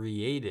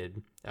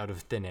created out of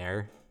thin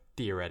air,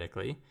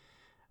 theoretically.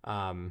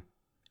 And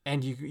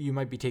you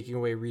might be taking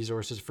away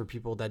resources for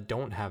people that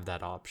don't have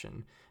that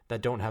option,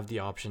 that don't have the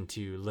option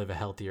to live a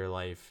healthier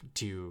life,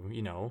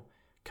 to,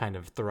 kind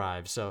of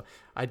thrive. So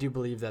I do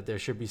believe that there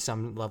should be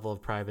some level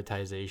of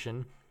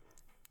privatization.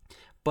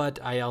 But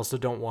I also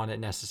don't want it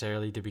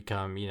necessarily to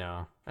become,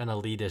 an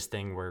elitist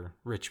thing where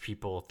rich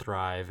people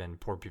thrive and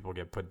poor people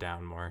get put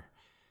down more,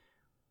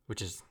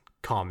 which is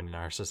common in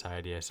our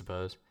society, I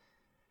suppose.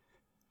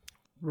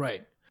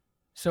 Right.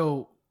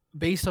 So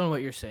based on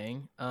what you're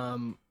saying,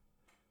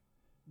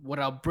 what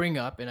I'll bring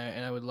up, and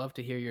I would love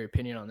to hear your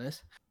opinion on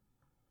this.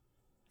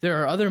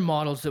 There are other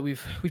models that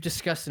we've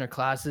discussed in our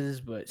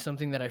classes, but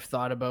something that I've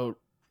thought about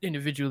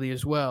individually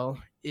as well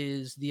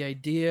is the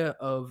idea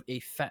of a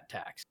fat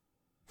tax.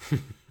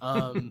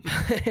 um,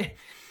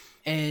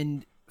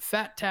 and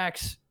fat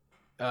tax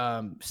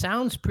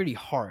sounds pretty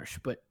harsh,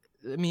 but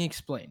let me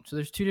explain. So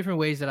there's two different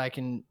ways that I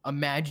can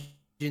imagine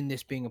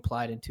this being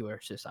applied into our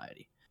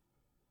society.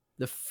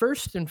 The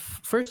first and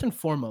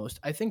foremost,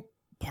 I think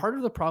part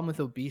of the problem with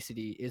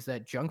obesity is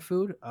that junk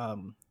food,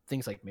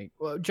 things like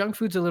junk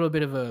food's a little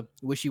bit of a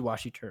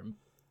wishy-washy term,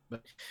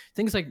 but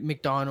things like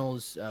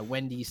McDonald's,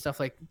 Wendy's, stuff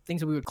like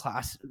things that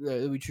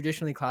we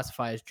traditionally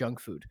classify as junk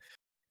food,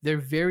 they're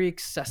very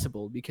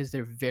accessible because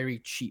they're very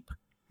cheap.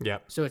 Yeah.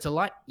 So it's a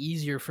lot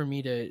easier for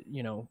me to,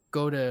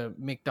 go to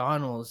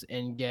McDonald's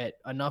and get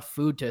enough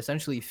food to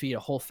essentially feed a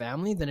whole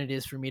family than it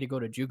is for me to go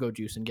to Jugo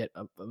Juice and get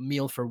a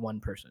meal for one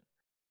person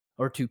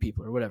or two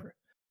people or whatever.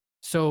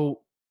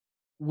 So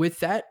with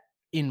that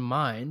in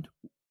mind,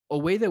 a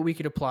way that we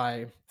could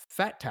apply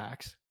fat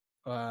tax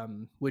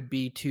would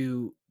be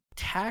to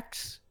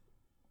tax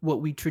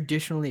what we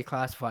traditionally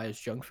classify as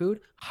junk food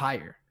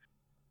higher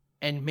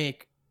and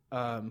make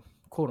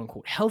quote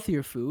unquote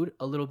healthier food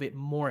a little bit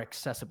more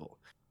accessible.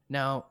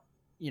 Now,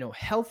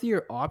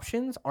 healthier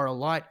options are a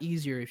lot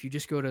easier if you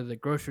just go to the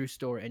grocery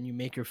store and you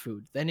make your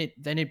food. Then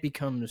it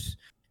becomes,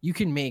 you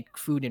can make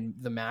food in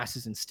the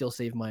masses and still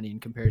save money in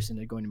comparison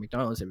to going to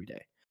McDonald's every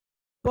day.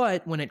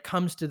 But when it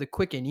comes to the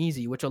quick and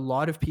easy, which a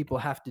lot of people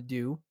have to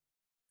do,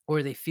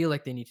 or they feel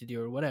like they need to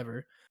do, or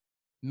whatever,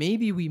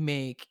 maybe we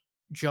make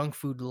junk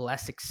food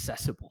less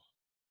accessible.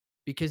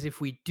 Because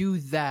if we do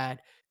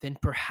that, then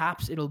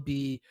perhaps it'll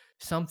be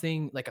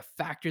something like a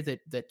factor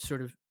that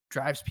sort of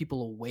drives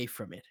people away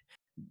from it.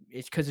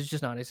 It's because it's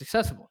just not as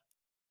accessible.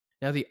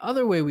 Now, the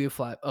other way we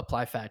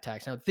apply fat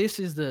tax, now this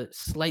is the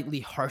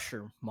slightly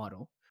harsher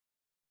model.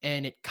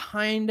 And it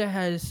kind of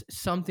has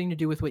something to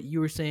do with what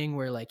you were saying,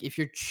 where like if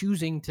you're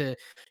choosing to,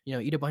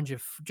 eat a bunch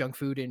of junk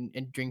food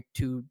and drink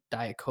 2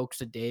 Diet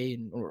Cokes a day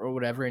or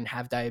whatever and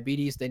have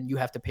diabetes, then you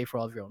have to pay for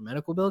all of your own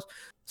medical bills.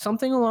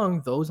 Something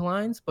along those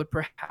lines, but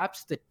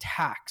perhaps the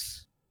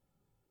tax,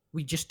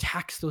 we just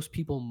tax those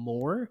people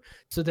more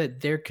so that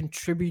they're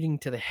contributing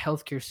to the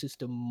healthcare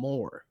system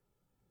more.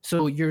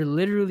 So you're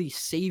literally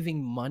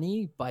saving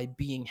money by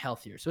being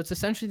healthier. So it's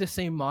essentially the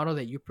same model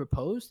that you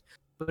proposed,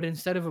 but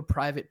instead of a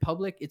private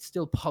public, it's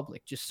still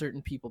public. Just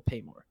certain people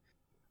pay more.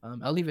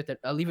 I'll leave it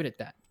at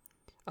that.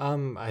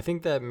 I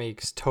think that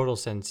makes total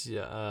sense.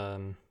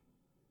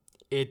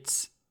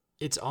 It's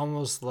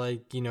almost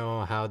like,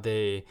 how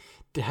they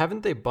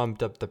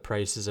bumped up the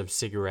prices of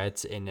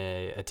cigarettes in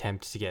a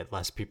attempt to get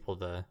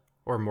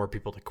more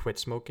people to quit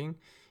smoking?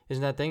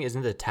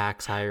 Isn't the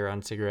tax higher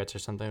on cigarettes or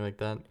something like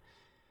that?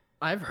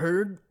 I've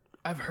heard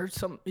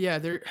some. Yeah,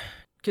 they're.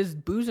 Because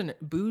booze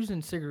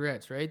and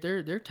cigarettes, right?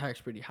 They're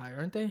taxed pretty high,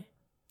 aren't they?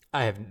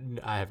 I have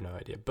no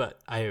idea, but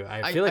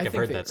I feel like I've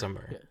heard that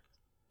somewhere.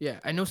 Yeah,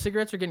 I know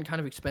cigarettes are getting kind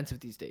of expensive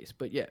these days,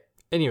 but yeah.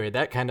 Anyway,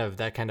 that kind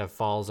of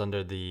falls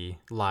under the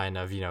line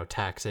of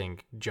taxing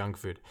junk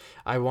food.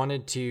 I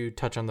wanted to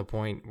touch on the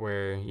point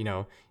where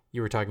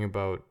you were talking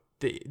about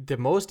the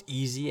most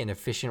easy and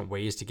efficient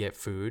ways to get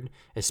food,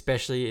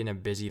 especially in a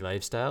busy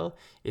lifestyle,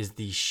 is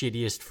the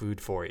shittiest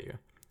food for you.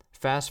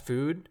 Fast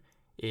food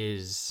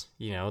is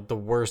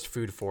the worst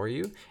food for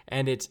you,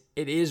 and it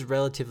is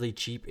relatively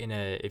cheap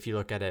if you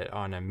look at it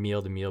on a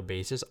meal to meal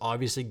basis.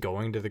 Obviously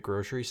going to the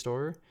grocery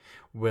store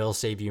will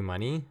save you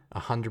money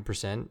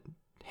 100%,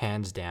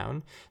 hands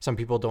down. Some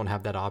people don't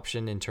have that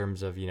option in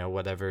terms of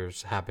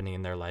whatever's happening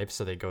in their life,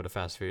 so they go to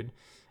fast food.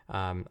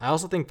 I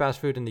also think fast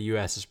food in the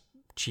US is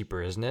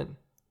cheaper, isn't it?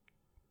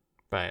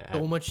 But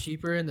so much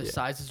cheaper, and the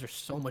sizes are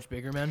so much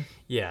bigger, man.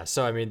 Yeah,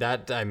 so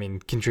that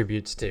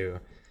contributes to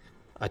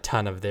a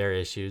ton of their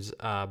issues.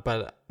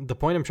 But the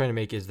point I'm trying to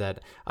make is that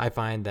I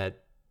find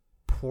that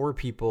poor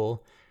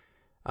people,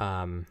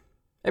 and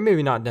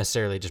maybe not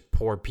necessarily just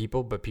poor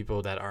people, but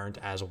people that aren't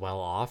as well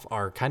off,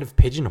 are kind of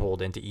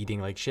pigeonholed into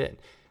eating like shit.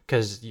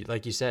 Because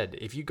like you said,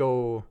 if you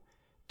go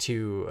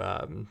to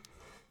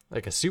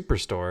like a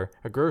superstore,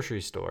 a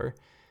grocery store,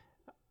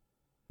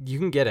 you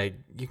can get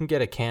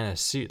a can of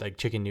soup, like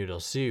chicken noodle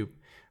soup,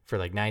 for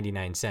like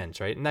 99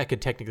 cents, right? And that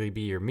could technically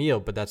be your meal,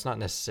 but that's not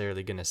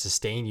necessarily going to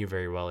sustain you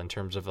very well in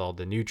terms of all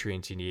the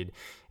nutrients you need.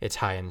 It's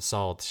high in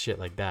salt, shit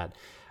like that.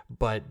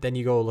 But then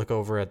you go look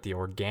over at the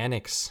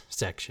organics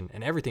section,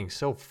 and everything's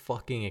so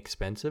fucking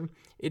expensive.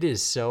 It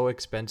is so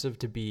expensive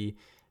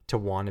to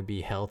want to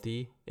be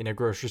healthy in a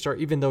grocery store,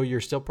 even though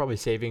you're still probably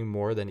saving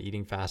more than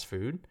eating fast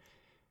food.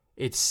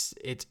 It's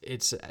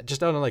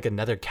just on like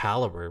another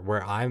caliber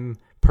where I'm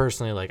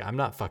personally like, I'm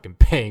not fucking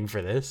paying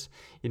for this.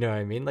 You know what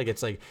I mean? Like,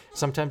 it's like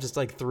sometimes it's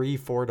like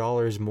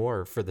 $3-4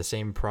 more for the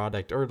same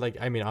product, or like,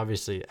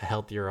 obviously a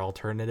healthier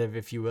alternative,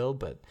 if you will,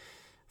 but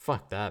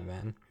fuck that,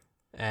 man.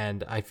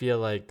 And I feel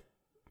like,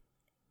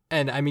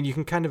 and you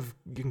can kind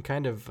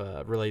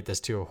of relate this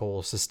to a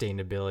whole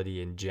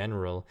sustainability in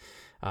general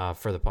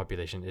for the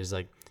population, is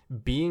like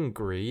being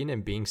green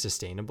and being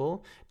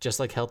sustainable,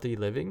 just like healthy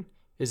living,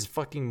 is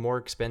fucking more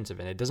expensive,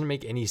 and it doesn't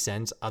make any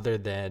sense other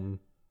than,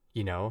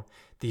 you know,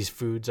 these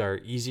foods are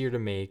easier to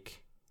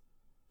make.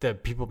 The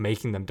people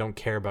making them don't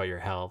care about your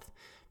health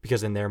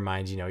because in their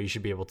minds, you know, you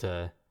should be able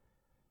to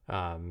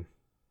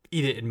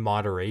eat it in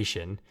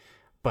moderation.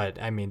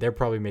 But I mean, they're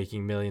probably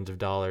making millions of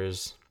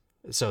dollars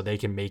so they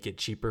can make it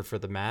cheaper for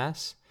the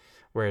mass.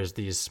 Whereas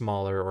these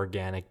smaller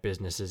organic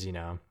businesses, you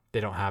know, they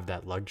don't have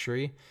that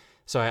luxury.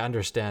 So I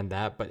understand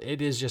that, but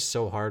it is just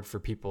so hard for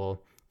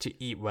people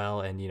to eat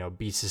well and, you know,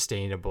 be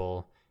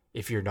sustainable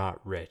if you're not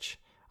rich.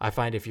 I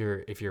find if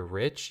you're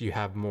rich, you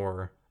have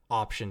more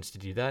options to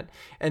do that.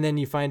 And then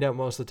you find out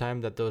most of the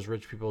time that those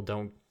rich people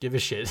don't give a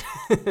shit.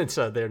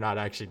 So they're not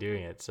actually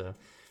doing it. So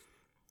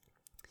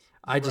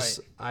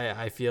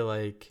I feel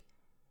like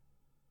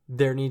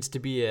there needs to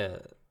be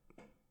a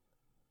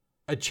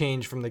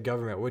change from the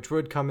government, which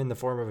would come in the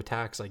form of a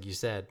tax, like you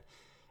said,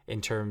 in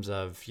terms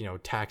of, you know,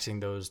 taxing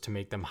those to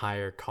make them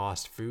higher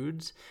cost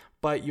foods.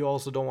 But you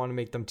also don't want to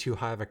make them too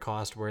high of a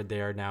cost where they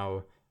are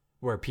now,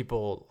 where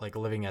people like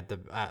living at the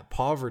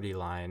poverty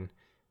line,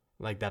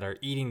 like that are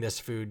eating this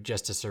food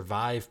just to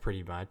survive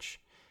pretty much,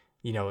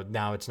 you know,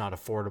 now it's not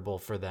affordable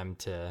for them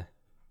to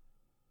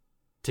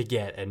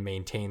get and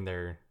maintain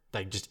their,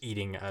 like, just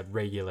eating a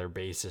regular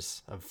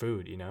basis of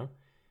food, you know?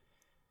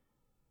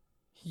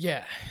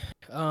 Yeah.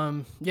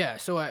 Yeah.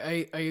 So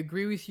I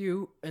agree with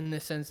you in the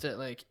sense that,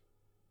 like,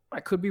 I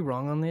could be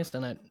wrong on this,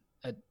 and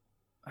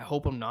I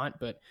hope I'm not,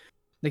 but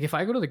like if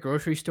I go to the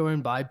grocery store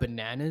and buy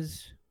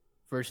bananas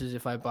versus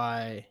if I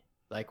buy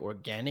like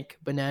organic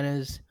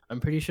bananas, I'm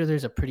pretty sure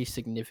there's a pretty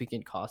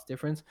significant cost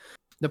difference.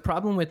 The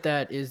problem with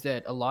that is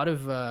that a lot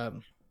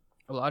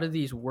of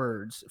these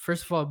words,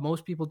 first of all,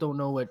 most people don't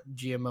know what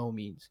GMO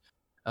means.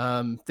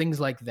 Things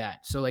like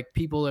that. So like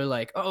people are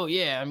like, oh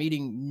yeah, I'm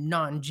eating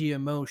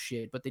non-GMO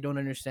shit, but they don't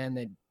understand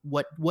that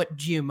what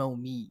GMO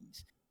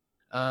means.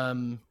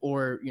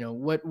 Or you know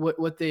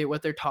what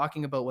they're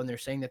talking about when they're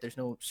saying that there's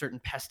no certain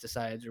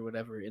pesticides or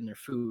whatever in their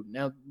food.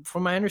 Now,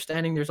 from my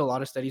understanding, there's a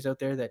lot of studies out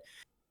there that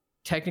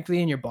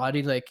technically in your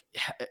body, like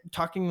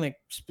talking like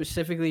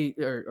specifically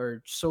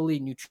or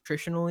solely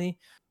nutritionally,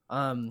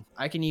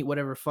 I can eat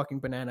whatever fucking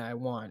banana I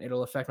want.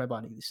 It'll affect my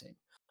body the same.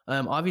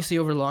 Obviously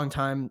over the long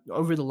term,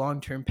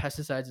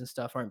 pesticides and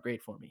stuff aren't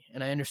great for me,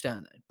 and I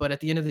understand that. But at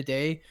the end of the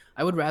day,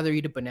 I would rather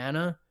eat a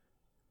banana,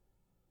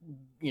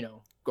 you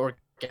know,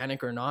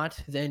 organic or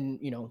not, than,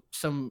 you know,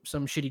 some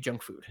shitty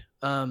junk food.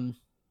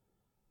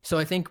 So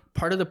I think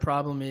part of the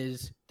problem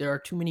is there are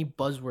too many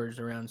buzzwords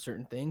around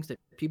certain things that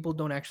people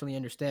don't actually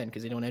understand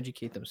because they don't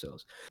educate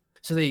themselves.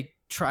 So they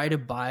try to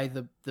buy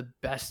the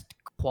best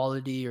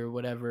quality or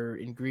whatever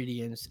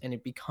ingredients, and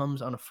it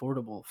becomes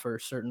unaffordable for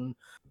certain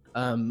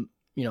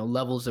you know,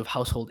 levels of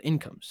household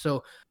income.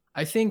 So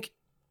I think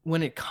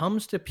when it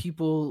comes to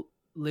people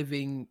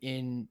living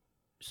in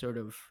sort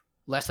of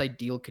less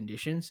ideal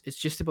conditions, it's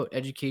just about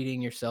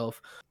educating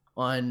yourself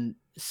on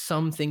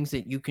some things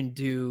that you can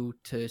do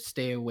to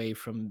stay away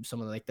from some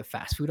of like the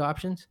fast food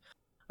options.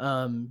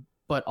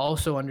 But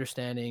also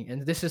understanding,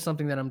 and this is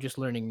something that I'm just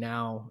learning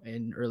now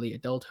in early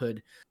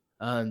adulthood,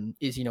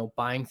 is, you know,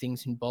 buying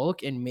things in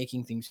bulk and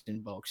making things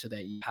in bulk so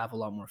that you have a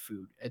lot more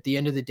food. At the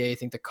end of the day, I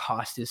think the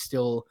cost is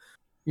still,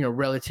 you know,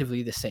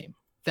 relatively the same.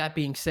 That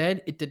being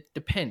said, it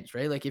depends,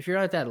 right? Like if you're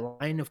at that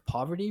line of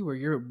poverty where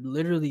you're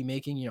literally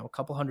making, you know, a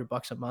couple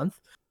 $100 a month,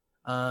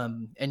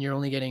 and you're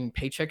only getting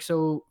paychecks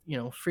so, you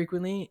know,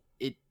 frequently,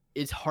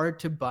 it's hard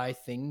to buy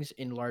things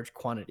in large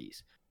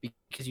quantities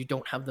because you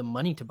don't have the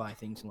money to buy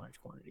things in large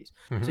quantities.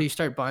 Mm-hmm. So you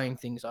start buying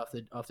things off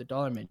the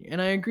dollar menu.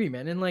 And I agree,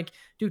 man. And like,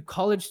 dude,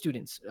 college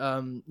students,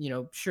 you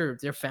know, sure,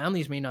 their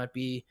families may not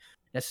be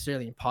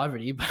necessarily in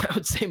poverty, but I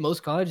would say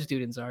most college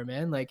students are,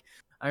 man. Like,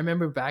 I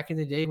remember back in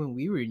the day when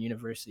we were in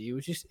university,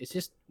 it's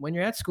just when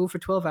you're at school for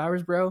 12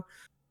 hours, bro,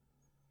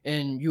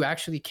 and you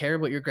actually care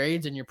about your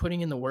grades and you're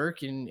putting in the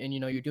work and you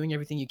know, you're doing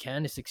everything you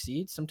can to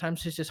succeed,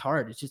 sometimes it's just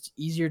hard. It's just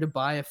easier to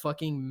buy a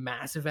fucking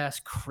massive ass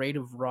crate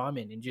of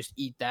ramen and just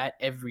eat that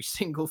every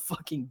single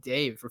fucking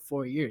day for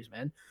 4 years,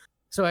 man.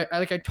 So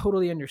I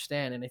totally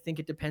understand. And I think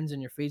it depends on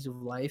your phase of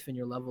life and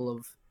your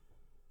level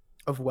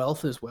of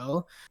wealth as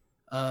well.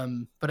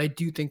 But I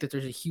do think that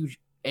there's a huge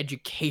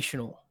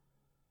educational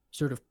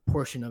sort of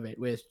portion of it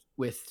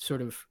with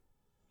sort of,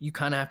 you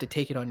kind of have to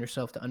take it on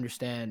yourself to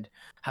understand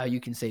how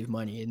you can save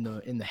money in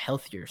the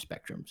healthier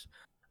spectrums.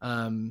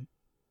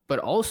 But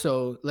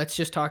also, let's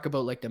just talk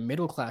about like the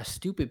middle class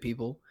stupid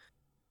people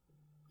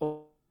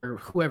or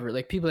whoever,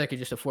 like people that could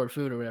just afford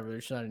food or whatever.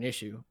 It's not an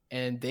issue,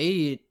 and they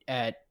eat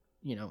at,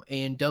 you know,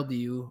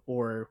 A&W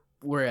or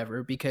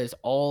wherever, because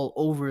all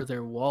over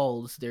their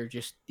walls they're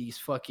just these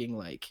fucking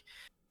like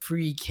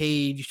free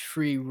caged,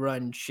 free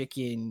run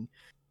chicken,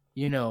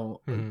 you know,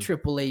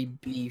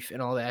 AAA beef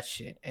and all that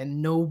shit.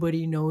 And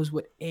nobody knows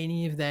what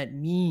any of that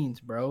means,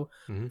 bro.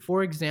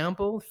 For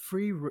example,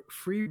 free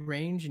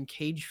range and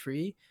cage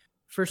free,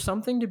 for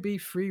something to be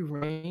free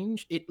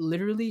range, it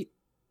literally,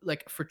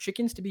 like for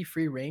chickens to be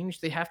free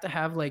range, they have to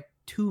have like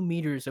 2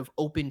 meters of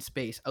open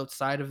space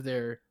outside of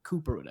their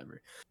coop or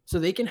whatever. So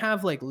they can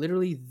have like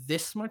literally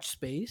this much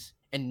space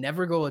and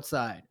never go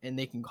outside, and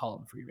they can call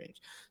them free range.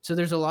 So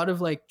there's a lot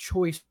of like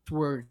choice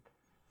words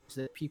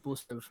that people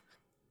sort of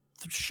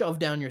shove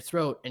down your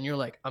throat, and you're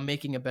like, I'm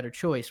making a better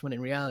choice, when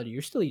in reality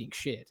you're still eating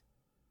shit.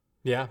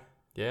 Yeah.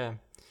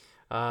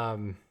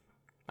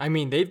 I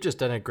mean, they've just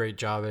done a great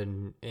job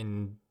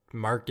in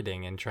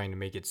marketing and trying to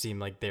make it seem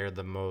like they're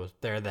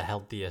the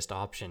healthiest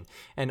option.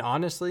 And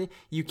honestly,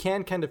 you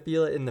can kind of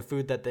feel it in the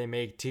food that they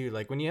make too.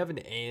 Like when you have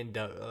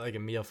like a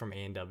meal from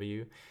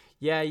A&W,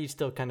 yeah, you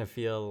still kind of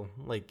feel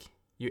like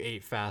you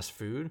ate fast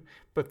food,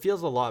 but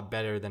feels a lot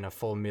better than a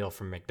full meal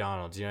from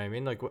McDonald's. You know what I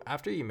mean? Like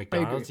after you eat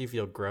McDonald's, you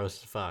feel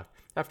gross as fuck.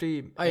 After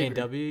you eat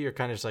A&W, you're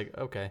kind of just like,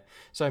 okay.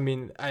 So I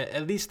mean,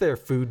 at least their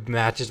food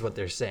matches what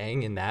they're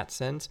saying in that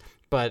sense.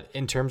 But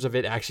in terms of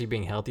it actually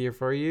being healthier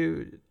for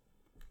you,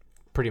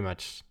 pretty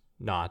much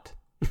not.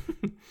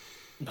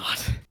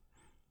 Not.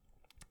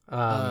 Do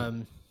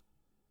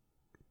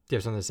you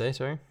have something to say?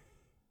 Sorry.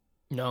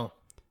 No.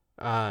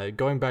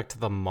 Going back to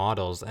the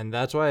models, and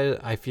that's why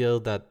I feel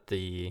that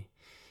the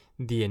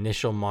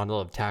initial model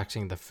of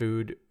taxing the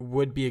food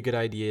would be a good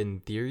idea in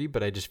theory,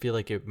 but I just feel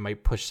like it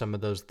might push some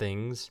of those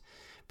things,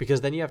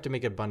 because then you have to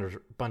make a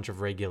bunch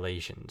of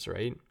regulations,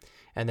 right?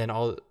 And then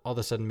all of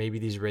a sudden, maybe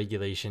these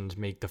regulations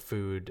make the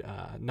food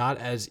not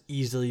as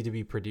easily to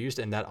be produced,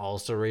 and that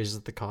also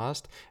raises the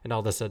cost. And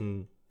all of a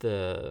sudden,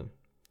 the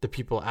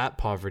people at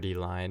poverty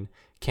line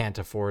can't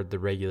afford the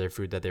regular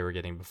food that they were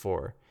getting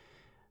before.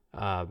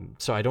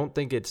 So I don't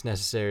think it's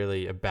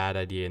necessarily a bad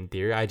idea in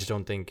theory. I just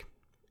don't think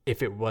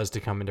if it was to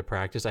come into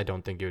practice, I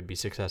don't think it would be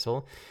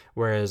successful.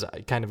 Whereas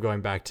kind of going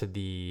back to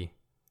the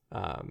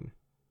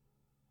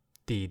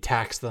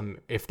tax them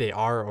if they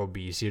are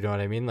obese, you know what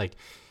I mean? Like,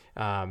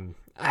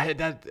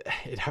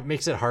 it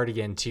makes it hard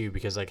again too,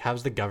 because like,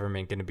 how's the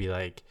government going to be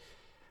like,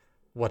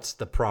 what's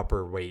the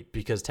proper weight?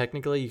 Because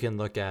technically you can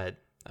look at,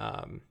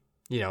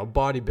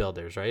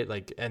 bodybuilders, right?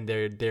 Like, and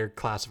they're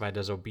classified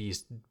as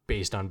obese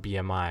based on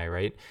BMI,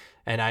 right?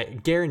 And I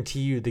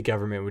guarantee you the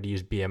government would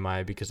use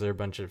BMI because they're a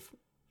bunch of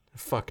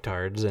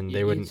fucktards, and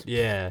they wouldn't,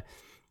 you know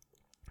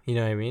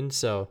what I mean?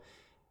 So,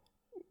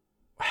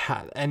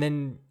 and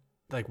then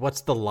like,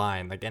 what's the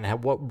line? Like,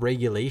 and what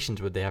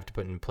regulations would they have to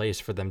put in place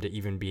for them to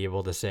even be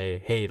able to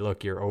say, hey,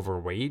 look, you're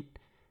overweight,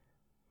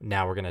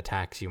 now we're going to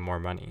tax you more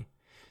money?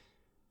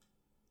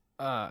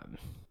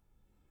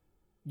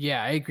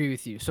 Yeah, I agree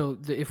with you. So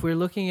if we're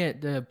looking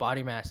at the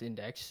body mass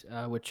index,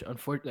 which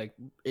unfortunately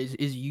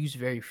is used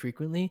very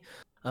frequently,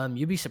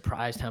 you'd be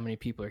surprised how many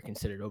people are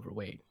considered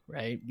overweight,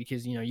 right?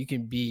 Because, you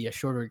can be a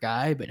shorter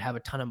guy but have a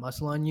ton of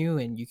muscle on you,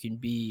 and you can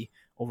be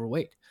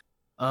overweight,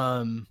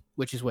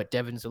 which is what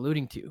Devin's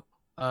alluding to.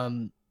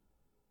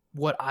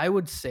 What I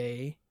would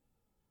say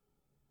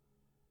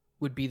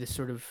would be the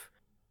sort of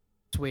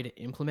way to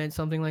implement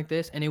something like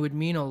this, and it would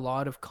mean a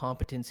lot of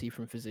competency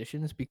from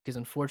physicians, because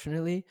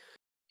unfortunately,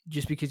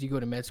 just because you go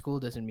to med school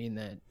doesn't mean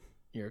that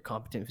you're a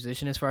competent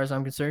physician as far as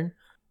I'm concerned.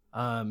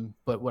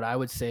 But what I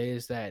would say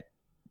is that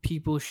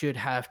people should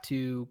have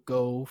to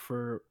go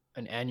for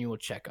an annual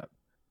checkup,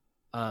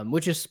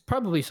 which is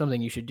probably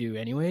something you should do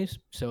anyways.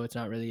 So it's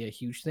not really a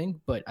huge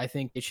thing, but I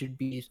think it should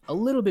be a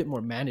little bit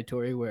more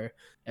mandatory, where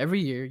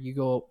every year you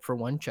go for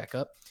one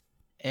checkup,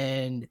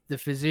 and the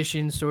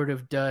physician sort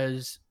of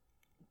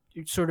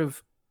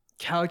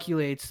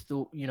calculates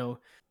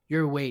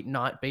your weight,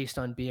 not based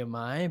on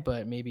BMI,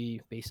 but maybe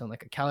based on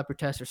like a caliper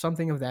test or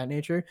something of that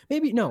nature.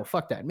 Maybe no,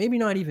 fuck that. Maybe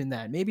not even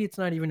that. Maybe it's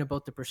not even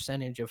about the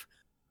percentage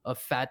of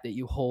fat that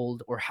you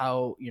hold, or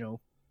how,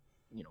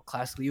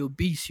 classically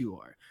obese you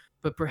are.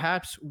 But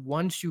perhaps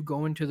once you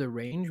go into the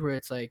range where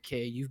it's like,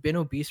 okay, you've been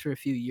obese for a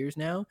few years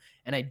now,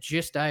 and I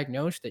just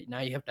diagnosed that now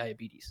you have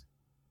diabetes,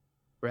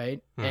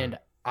 right? And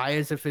I,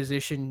 as a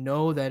physician,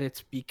 know that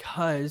it's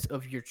because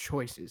of your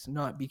choices,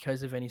 not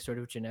because of any sort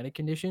of genetic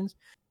conditions,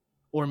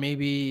 or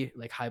maybe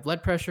like high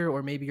blood pressure,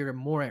 or maybe you're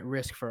more at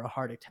risk for a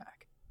heart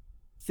attack.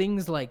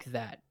 Things like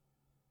that,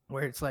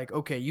 where it's like,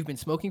 okay, you've been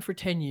smoking for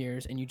 10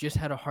 years and you just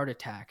had a heart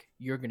attack.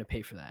 You're going to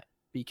pay for that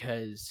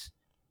because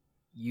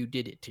you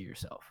did it to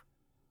yourself.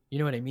 You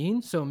know what I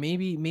mean? So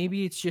maybe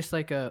it's just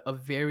like a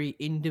very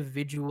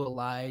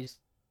individualized,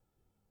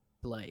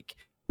 like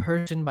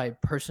person by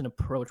person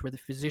approach, where the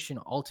physician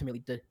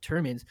ultimately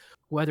determines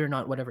whether or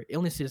not whatever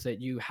illnesses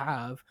that you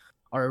have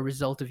are a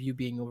result of you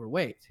being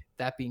overweight.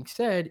 That being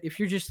said, if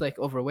you're just like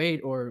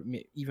overweight or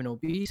even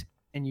obese,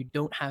 and you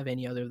don't have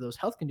any other of those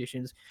health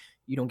conditions,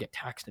 you don't get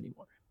taxed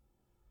anymore.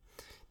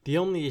 The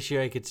only issue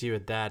I could see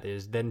with that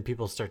is then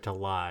people start to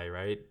lie,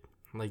 right?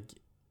 Like,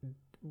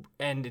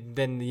 and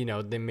then,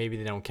 then maybe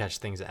they don't catch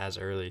things as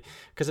early.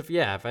 Because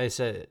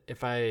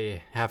if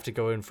I have to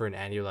go in for an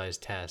annualized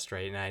test,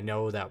 right, and I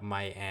know that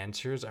my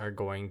answers are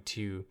going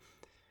to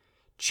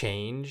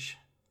change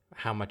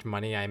how much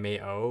money I may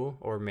owe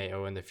or may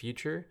owe in the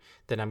future,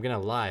 then I'm going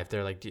to lie. If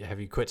they're like, have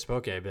you quit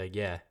smoking? I'd be like,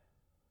 yeah.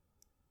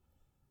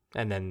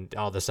 And then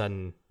all of a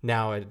sudden,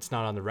 now it's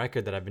not on the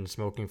record that I've been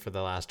smoking for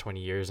the last 20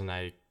 years and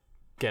I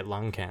get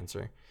lung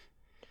cancer.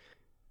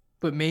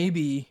 But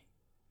maybe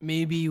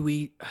maybe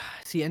we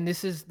see, and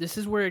this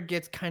is where it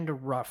gets kind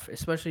of rough,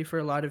 especially for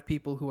a lot of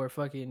people who are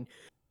fucking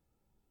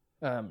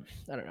I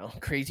don't know,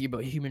 crazy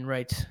about human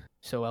rights,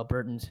 so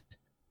Albertans.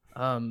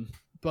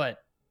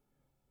 But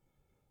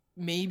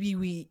maybe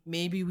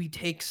we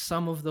take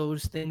some of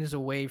those things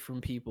away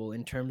from people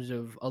in terms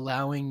of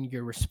allowing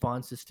your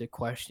responses to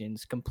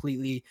questions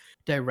completely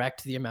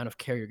direct the amount of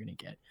care you're going to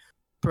get.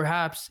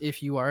 Perhaps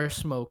if you are a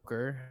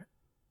smoker,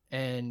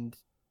 and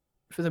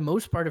for the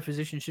most part, a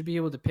physician should be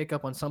able to pick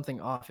up on something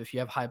off if you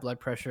have high blood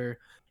pressure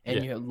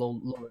and you have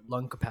low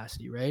lung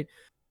capacity, right?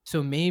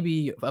 So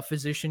maybe a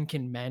physician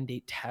can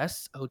mandate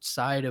tests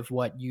outside of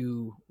what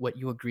you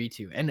agree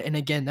to. And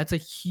again, that's a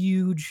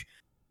huge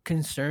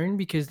concern,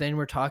 because then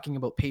we're talking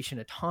about patient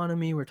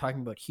autonomy, we're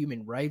talking about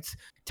human rights.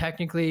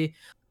 Technically,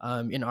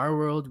 in our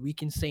world, we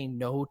can say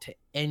no to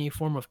any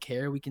form of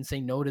care. We can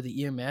say no to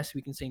the EMS.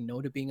 We can say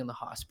no to being in the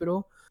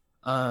hospital.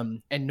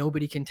 And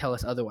nobody can tell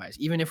us otherwise.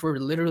 Even if we're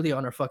literally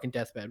on our fucking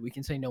deathbed, we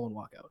can say no and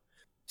walk out.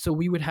 So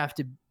we would have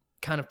to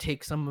kind of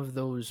take some of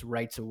those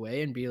rights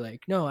away and be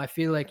like, no, I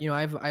feel like,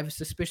 I have a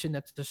suspicion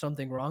that there's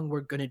something wrong.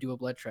 We're going to do a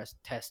blood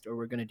test, or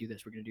we're going to do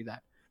this, we're going to do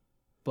that.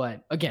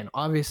 But again,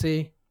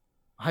 obviously,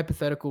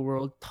 hypothetical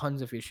world,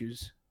 tons of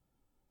issues.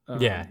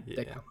 Yeah.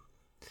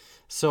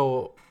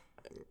 So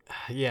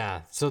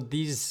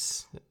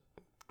these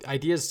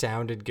ideas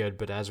sounded good,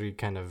 but as we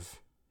kind of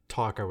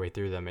talk our way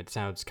through them, it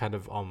sounds kind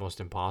of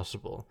almost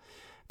impossible.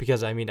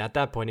 Because I mean, at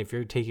that point, if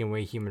you're taking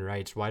away human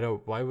rights, why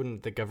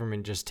wouldn't the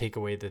government just take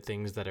away the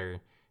things that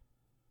are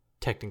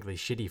technically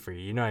shitty for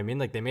you? You know what I mean?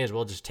 Like, they may as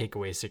well just take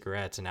away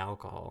cigarettes and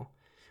alcohol.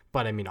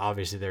 But I mean,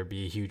 obviously there'd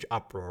be a huge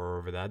uproar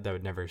over that. That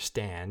would never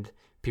stand.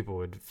 People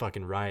would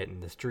fucking riot in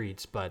the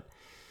streets. But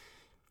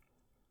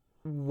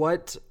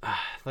what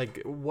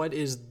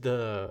is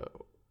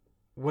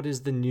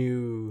the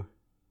new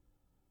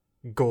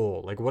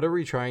goal? Like, what are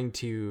we trying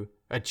to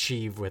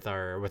achieve with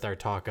our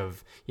talk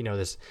of,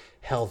 this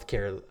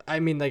healthcare? I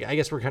mean, like, I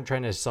guess we're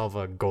trying to solve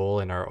a goal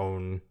in our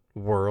own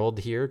world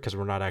here, because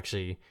we're not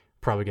actually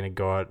probably going to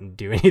go out and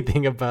do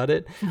anything about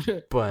it.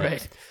 But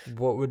right.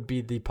 What would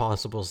be the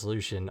possible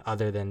solution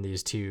other than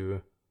these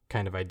two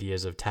kind of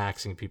ideas of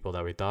taxing people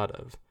that we thought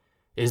of?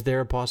 Is there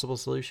a possible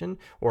solution,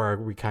 or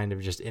are we kind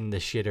of just in the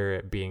shitter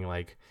at being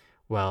like,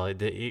 well,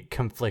 it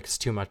conflicts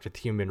too much with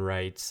human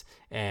rights,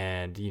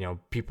 and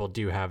people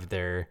do have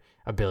their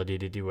ability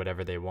to do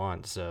whatever they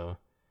want? So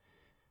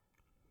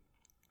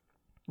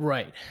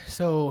right.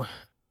 So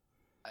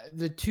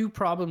the two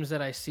problems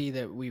that I see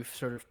that we've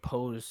sort of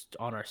posed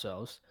on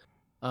ourselves,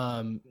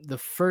 the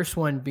first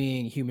one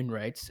being human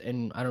rights,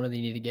 and I don't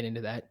really need to get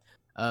into that.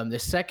 The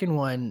second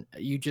one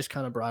you just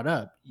kind of brought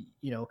up,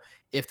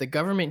 if the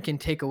government can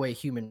take away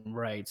human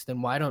rights,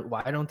 then why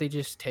don't they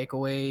just take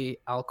away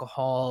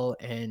alcohol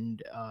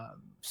and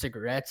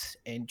cigarettes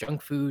and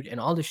junk food and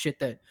all the shit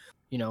that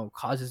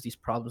causes these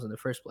problems in the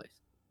first place?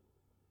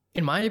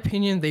 In my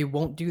opinion, they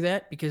won't do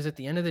that, because at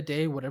the end of the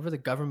day, whatever the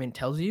government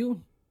tells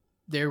you,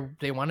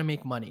 they want to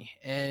make money.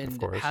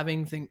 And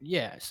having things,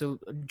 so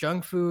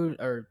junk food,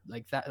 or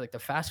like that, like the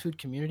fast food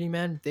community,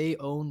 man, they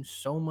own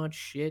so much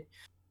shit.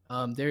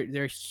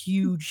 They're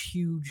huge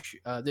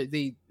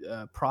they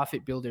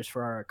profit builders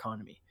for our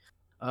economy.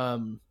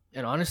 And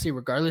honestly,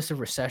 regardless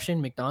of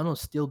recession,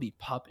 McDonald's still be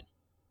popping.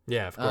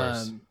 Yeah, of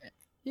course.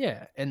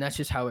 Yeah, and that's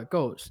just how it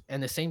goes.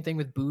 And the same thing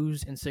with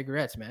booze and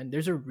cigarettes, man.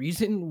 There's a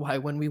reason why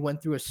when we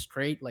went through a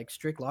strict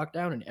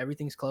lockdown and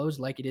everything's closed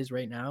like it is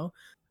right now,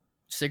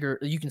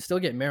 you can still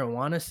get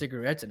marijuana,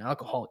 cigarettes, and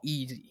alcohol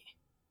easy,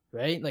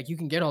 right? Like, you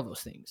can get all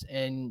those things,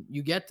 and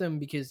you get them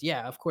because,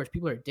 of course,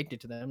 people are addicted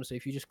to them. So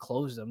if you just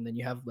close them, then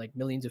you have like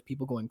millions of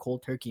people going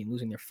cold turkey and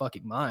losing their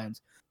fucking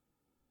minds.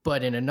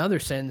 But in another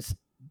sense,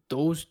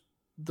 those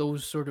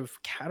sort of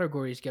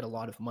categories get a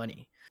lot of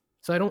money.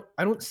 So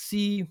I don't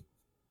see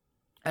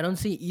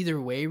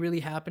either way really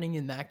happening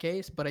in that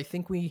case. But I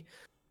think it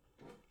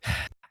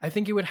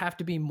would have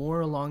to be more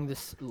along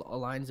this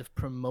lines of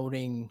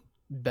promoting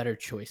better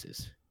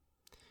choices.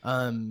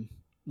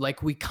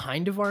 Like we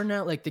kind of are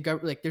now. Like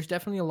there's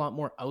definitely a lot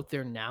more out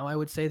there now, I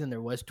would say, than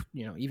there was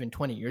even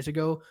 20 years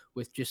ago,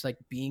 with just like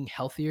being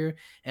healthier.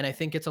 And I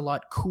think it's a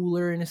lot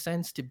cooler in a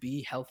sense to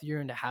be healthier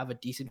and to have a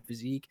decent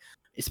physique,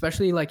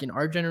 especially like in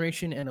our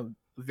generation, and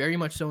very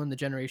much so in the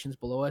generations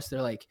below us.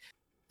 They're like,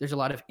 there's a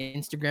lot of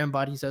Instagram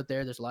bodies out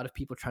there. There's a lot of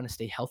people trying to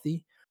stay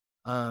healthy.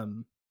 But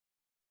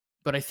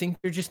I think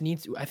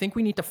I think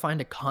we need to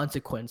find a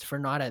consequence for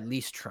not at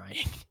least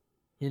trying,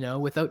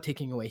 without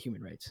taking away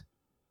human rights.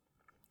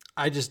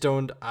 I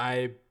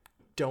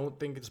don't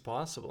think it's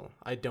possible.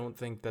 I don't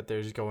think that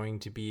there's going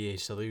to be a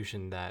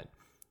solution that,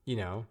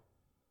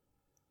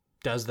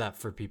 does that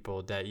for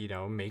people, that,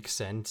 makes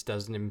sense,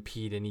 doesn't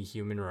impede any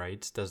human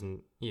rights,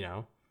 doesn't,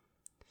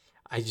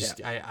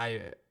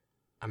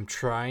 I'm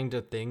trying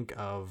to think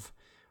of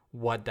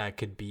what that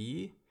could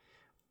be,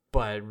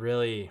 but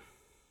really,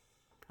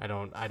 I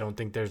don't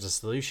think there's a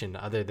solution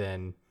other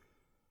than,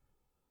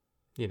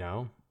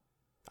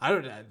 I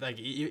don't like,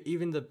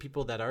 even the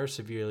people that are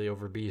severely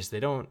obese, they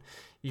don't,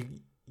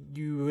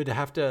 you would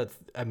have to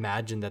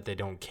imagine that they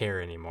don't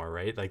care anymore,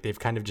 right? Like they've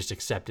kind of just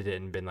accepted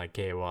it and been like,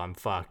 okay, well, I'm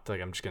fucked.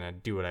 Like I'm just going to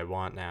do what I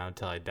want now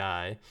until I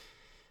die.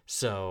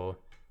 So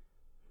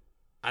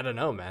I don't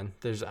know, man.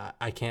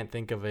 I can't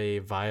think of a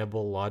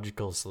viable,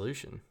 logical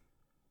solution.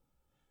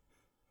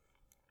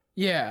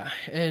 Yeah,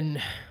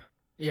 and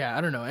yeah,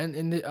 I don't know.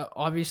 And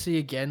obviously,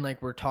 again,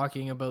 like we're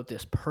talking about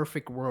this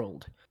perfect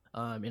world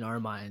in our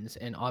minds,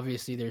 and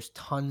obviously there's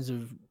tons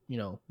of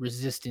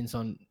resistance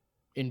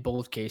in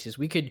both cases.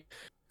 We could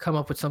come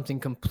up with something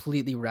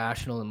completely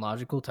rational and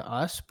logical to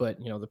us, but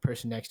the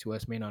person next to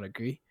us may not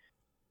agree.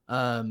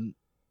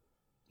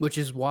 Which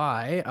is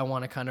why I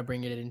want to kind of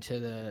bring it into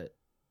the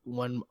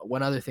one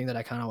other thing that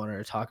I kind of wanted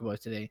to talk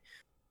about today,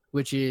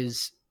 which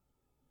is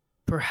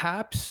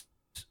perhaps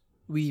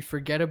we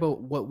forget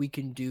about what we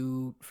can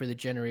do for the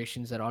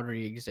generations that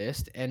already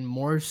exist, and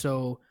more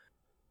so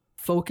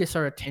focus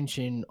our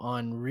attention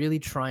on really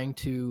trying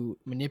to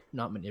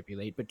not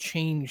manipulate, but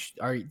change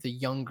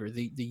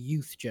the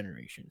youth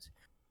generations,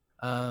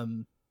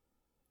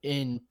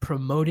 in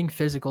promoting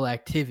physical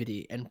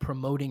activity and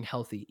promoting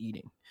healthy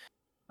eating.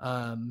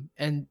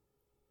 And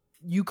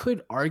you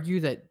could argue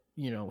that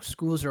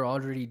schools are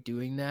already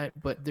doing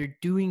that, but they're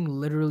doing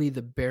literally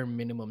the bare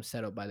minimum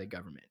set up by the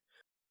government.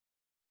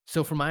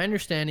 So from my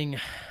understanding,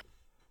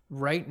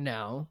 right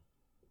now,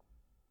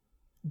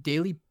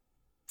 daily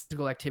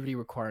physical activity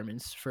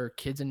requirements for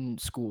kids in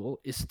school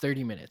is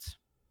 30 minutes,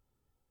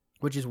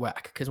 which is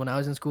whack. Because when I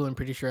was in school, I'm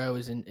pretty sure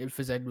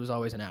phys ed was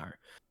always an hour,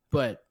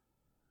 but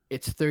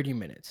it's 30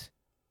 minutes.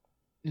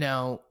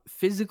 Now,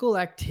 physical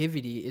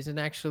activity isn't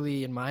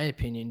actually, in my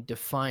opinion,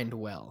 defined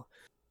well.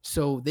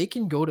 So they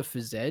can go to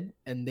phys ed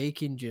and they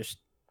can just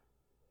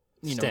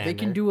they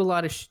can do a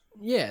lot of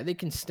they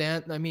can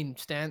stand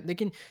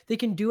they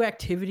can do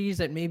activities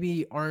that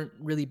maybe aren't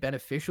really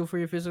beneficial for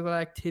your physical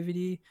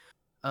activity,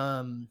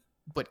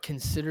 but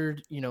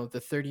considered the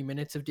 30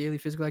 minutes of daily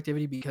physical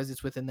activity because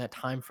it's within that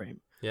time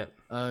frame.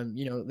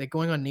 Like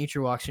going on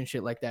nature walks and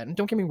shit like that. And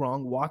don't get me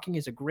wrong, walking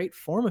is a great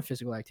form of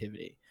physical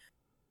activity,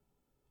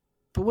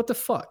 but what the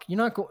fuck? You're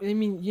not going. I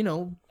mean,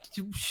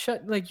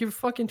 shut. Like you're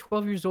fucking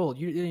 12 years old.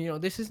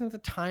 This isn't the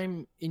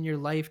time in your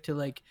life to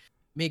like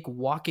make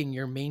walking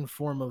your main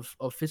form of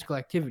physical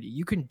activity.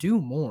 You can do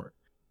more.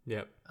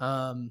 Yep.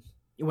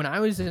 When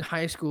I was in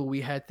high school, we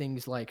had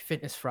things like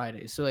Fitness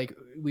Fridays. So like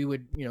we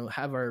would,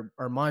 have our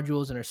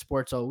modules and our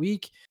sports all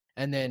week.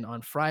 And then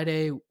on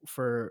Friday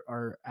for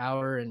our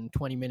hour and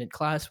 20-minute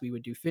class, we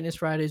would do Fitness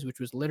Fridays, which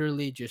was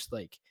literally just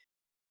like,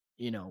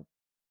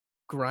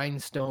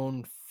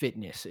 grindstone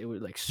fitness. It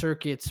was like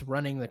circuits,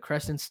 running the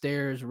crescent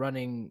stairs,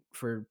 running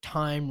for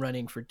time,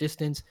 running for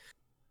distance.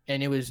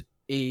 And it was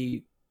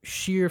a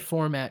sheer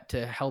format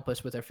to help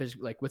us with our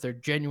physical, like with our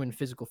genuine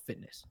physical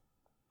fitness.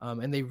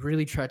 And they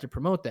really tried to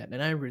promote that.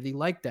 And I really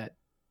liked that.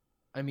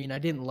 I mean, I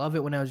didn't love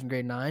it when I was in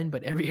grade 9,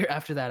 but every year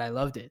after that, I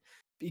loved it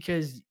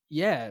because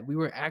we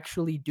were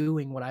actually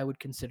doing what I would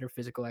consider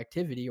physical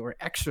activity or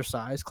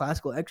exercise,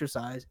 classical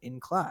exercise in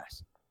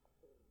class.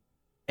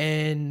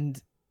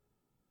 And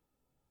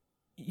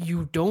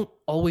you don't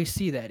always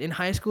see that in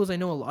high schools. I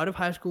know a lot of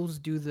high schools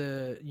do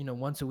the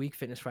once a week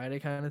Fitness Friday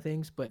kind of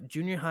things, but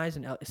junior highs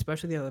and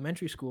especially the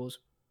elementary schools,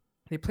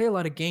 they play a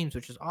lot of games,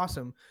 which is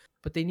awesome,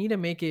 but they need to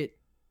make it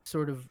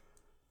sort of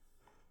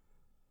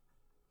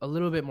a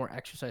little bit more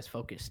exercise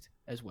focused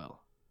as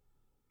well.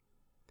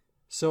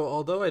 So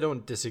although I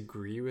don't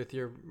disagree with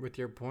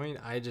your point,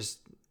 I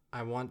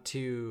want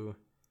to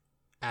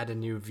add a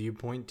new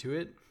viewpoint to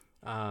it.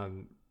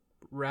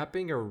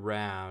 Wrapping back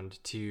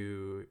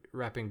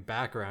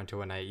around to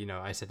when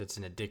I said it's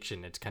an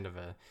addiction. It's kind of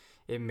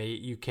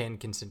you can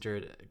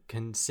consider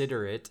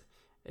it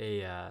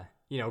a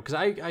because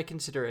I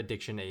consider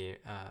addiction a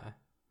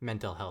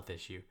mental health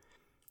issue,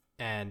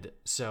 and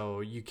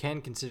so you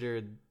can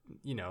consider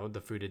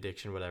the food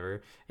addiction,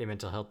 whatever, a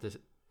mental health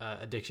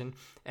addiction.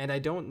 And I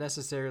don't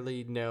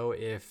necessarily know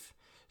if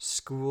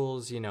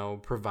schools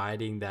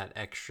providing that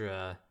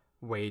extra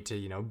way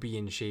to be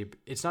in shape,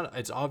 it's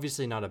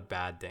obviously not a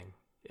bad thing.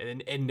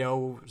 In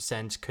no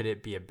sense could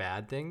it be a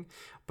bad thing,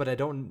 but I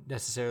don't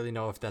necessarily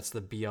know if that's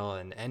the be all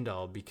and end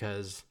all,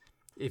 because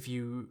I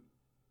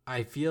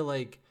feel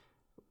like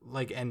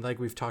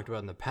we've talked about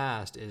in the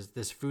past, is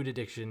this food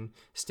addiction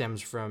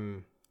stems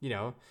from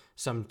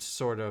some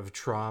sort of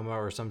trauma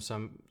or some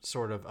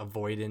sort of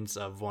avoidance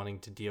of wanting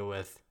to deal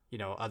with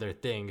other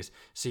things.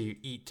 So you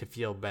eat to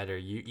feel better,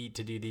 you eat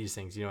to do these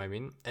things, you know what I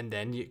mean? And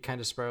then it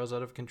kind of spirals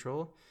out of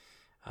control.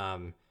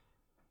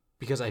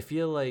 Because I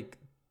feel like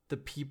the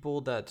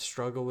people that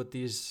struggle with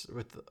being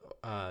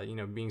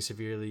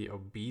severely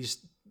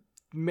obese,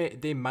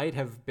 they might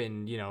have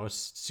been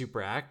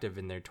super active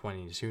in their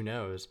 20s, who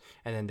knows,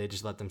 and then they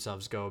just let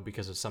themselves go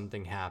because of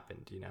something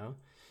happened.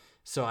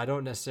 So I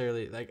don't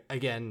necessarily,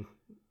 again,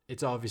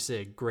 it's obviously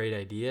a great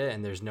idea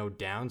and there's no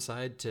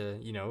downside to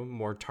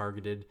more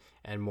targeted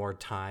and more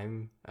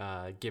time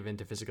given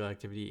to physical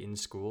activity in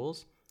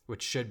schools,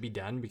 which should be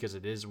done because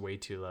it is way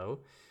too low.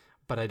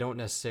 But I don't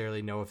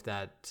necessarily know if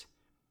that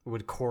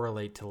would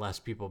correlate to less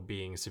people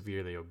being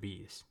severely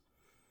obese.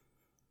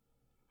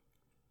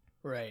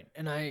 Right.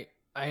 And I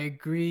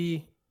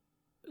agree.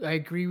 I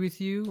agree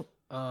with you.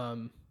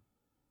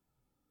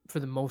 For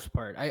the most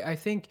part, I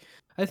think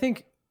I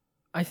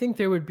think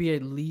there would be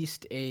at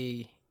least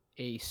a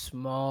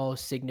small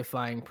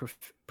signifying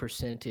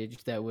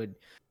percentage that would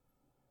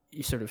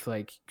sort of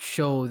like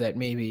show that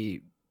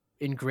maybe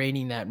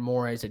ingraining that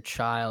more as a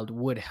child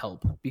would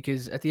help,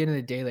 because at the end of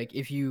the day, like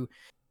if you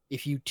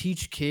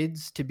teach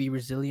kids to be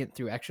resilient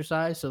through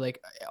exercise, so like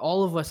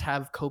all of us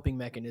have coping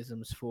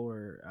mechanisms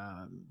for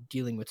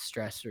dealing with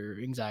stress or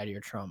anxiety or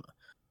trauma.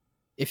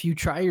 If you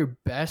try your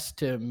best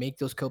to make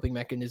those coping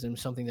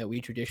mechanisms something that we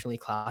traditionally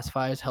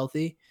classify as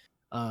healthy,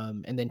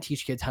 and then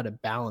teach kids how to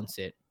balance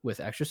it with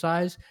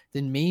exercise,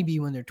 then maybe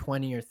when they're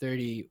 20 or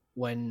 30,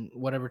 when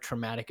whatever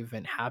traumatic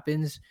event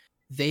happens,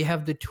 they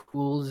have the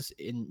tools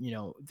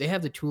they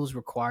have the tools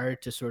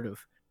required to sort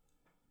of,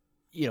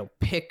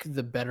 pick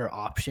the better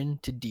option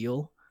to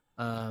deal,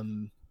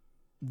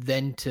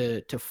 than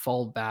to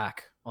fall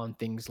back on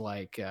things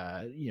like,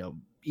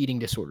 eating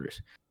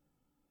disorders.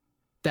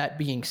 That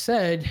being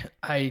said,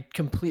 I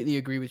completely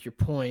agree with your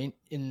point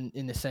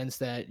in the sense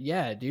that,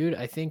 yeah, dude,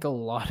 I think a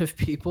lot of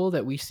people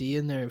that we see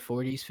in their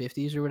 40s,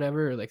 50s or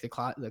whatever, or like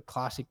the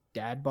classic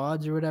dad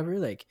bods or whatever,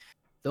 like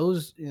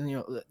those,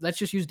 let's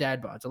just use dad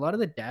bods. A lot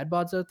of the dad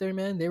bods out there,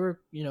 man, they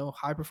were,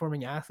 high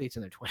performing athletes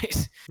in their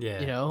 20s,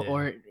 Yeah, yeah.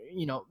 or,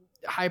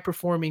 high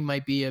performing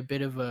might be a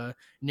bit of a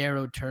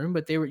narrow term,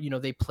 but they were,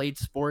 they played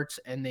sports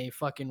and they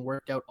fucking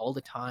worked out all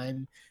the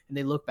time, and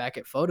they look back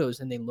at photos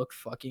and they look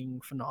fucking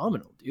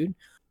phenomenal, dude.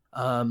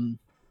 Um,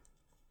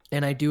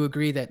 and I do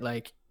agree that,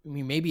 like, I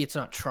mean, maybe it's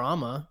not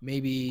trauma,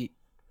 maybe,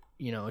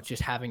 it's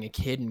just having a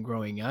kid and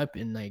growing up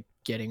and like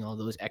getting all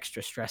those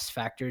extra stress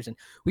factors. And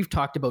we've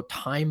talked about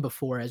time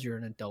before as you're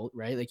an adult,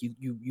 right? Like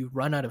you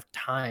run out of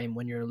time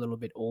when you're a little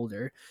bit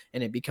older,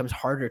 and it becomes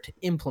harder to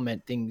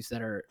implement things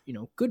that are,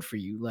 good for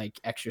you, like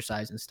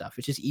exercise and stuff.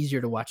 It's just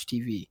easier to watch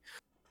TV,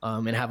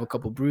 and have a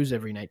couple brews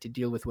every night to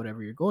deal with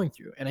whatever you're going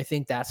through. And I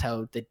think that's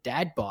how the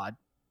dad bod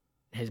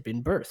has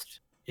been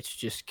birthed. It's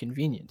just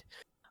convenient.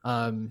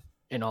 And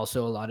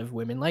also a lot of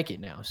women like it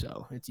now,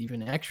 so it's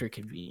even extra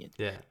convenient.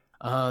 Yeah.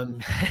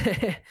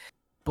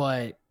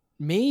 But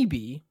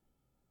maybe,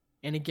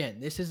 and again,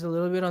 this is a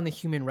little bit on the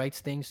human rights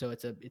thing, so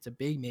it's a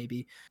big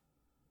maybe.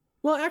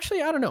 Well,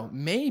 actually, I don't know.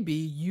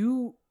 Maybe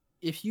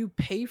if you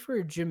pay for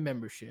a gym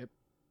membership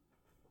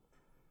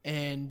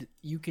and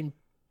you can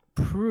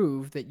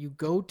prove that you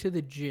go to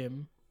the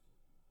gym,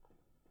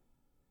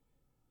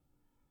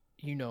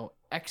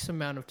 X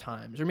amount of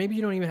times, or maybe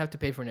you don't even have to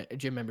pay for a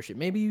gym membership.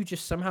 Maybe you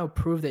just somehow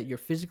prove that you're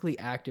physically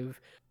active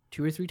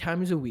 2 or 3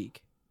 times a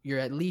week. You're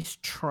at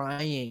least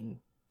trying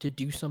to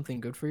do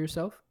something good for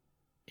yourself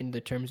in the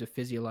terms of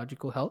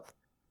physiological health.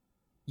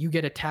 You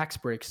get a tax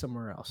break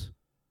somewhere else.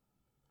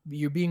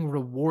 You're being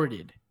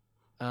rewarded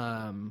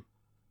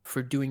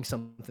for doing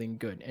something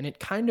good. And it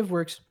kind of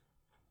works,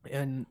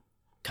 and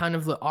kind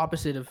of the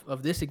opposite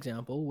of this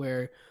example,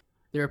 where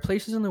there are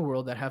places in the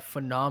world that have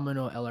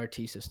phenomenal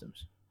LRT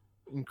systems.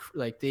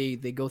 Like they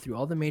go through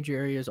all the major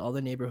areas, all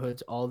the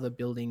neighborhoods, all the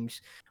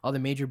buildings, all the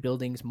major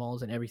buildings,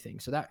 malls, and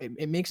everything. So that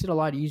it makes it a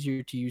lot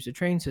easier to use a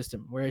train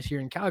system. Whereas here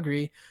in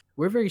Calgary,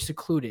 we're very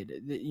secluded.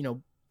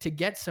 To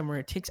get somewhere,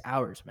 it takes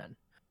hours, man.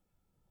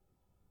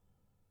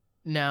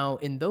 Now,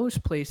 in those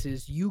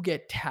places, you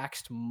get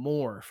taxed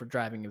more for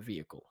driving a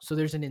vehicle. So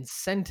there's an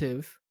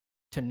incentive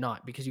to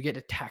not, because you get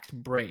a tax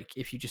break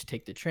if you just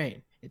take the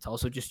train. It's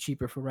also just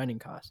cheaper for running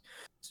costs.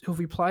 So if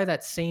we apply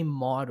that same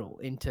model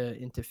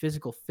into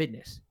physical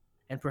fitness,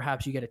 and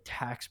perhaps you get a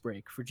tax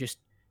break for just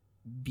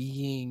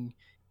being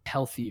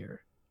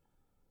healthier,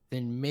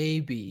 then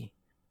maybe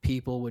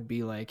people would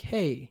be like,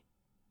 hey,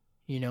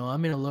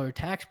 I'm in a lower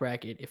tax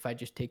bracket if I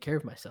just take care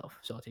of myself,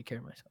 so I'll take care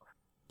of myself.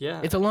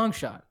 Yeah. It's a long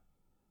shot.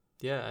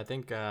 Yeah, I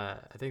think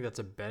that's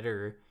a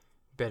better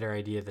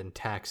idea than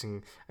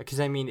taxing, because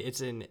I mean it's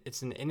an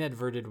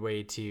inadvertent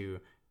way to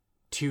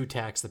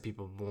tax the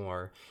people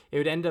more. It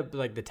would end up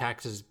like the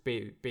taxes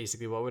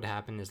basically what would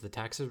happen is the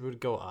taxes would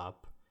go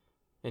up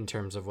in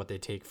terms of what they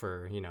take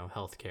for,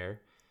 healthcare,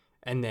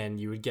 and then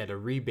you would get a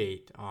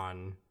rebate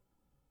on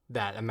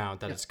that amount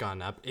that it's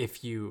gone up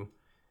if you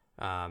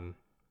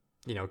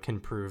can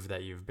prove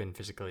that you've been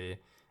physically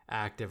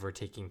active or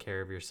taking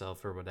care of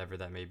yourself or whatever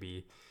that may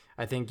be.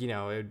 I think, it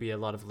would be a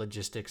lot of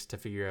logistics to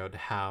figure out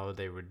how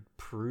they would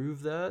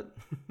prove that.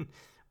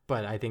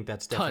 But I think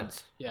that's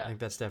definitely, I think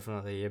that's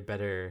definitely a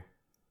better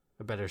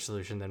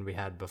solution than we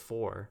had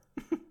before.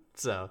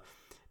 So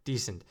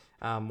decent.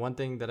 One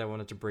thing that I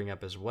wanted to bring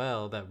up as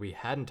well that we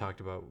hadn't talked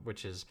about,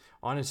 which is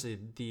honestly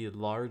the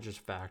largest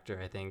factor,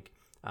 I think,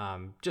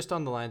 just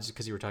on the lines,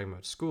 because you were talking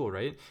about school,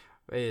 right,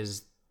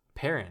 is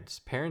parents.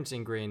 Parents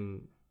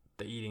ingrain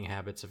the eating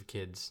habits of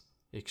kids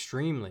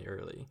extremely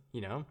early.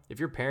 If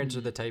your parents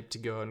are the type to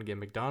go out and get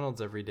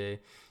McDonald's every day,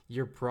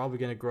 you're probably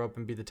going to grow up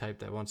and be the type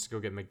that wants to go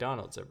get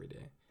McDonald's every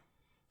day.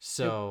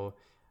 So,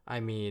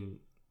 I mean,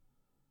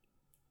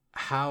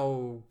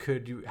 how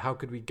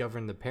could we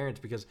govern the parents?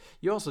 Because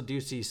you also do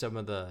see some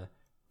of the,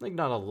 like,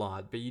 not a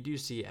lot, but you do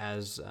see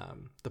as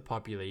the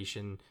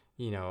population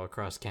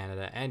across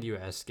Canada and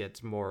US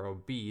gets more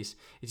obese,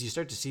 is you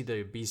start to see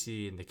the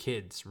obesity in the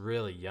kids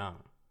really young.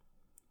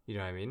 You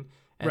know what I mean?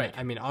 And Right.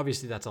 I mean,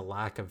 obviously that's a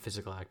lack of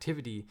physical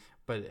activity,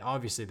 but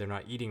obviously they're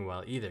not eating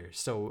well either.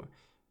 So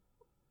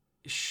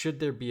should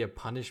there be a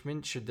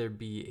punishment? Should there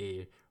be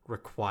a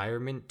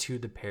requirement to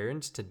the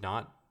parents to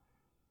not,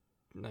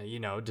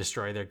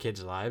 destroy their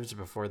kids' lives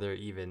before they're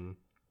even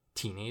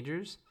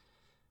teenagers?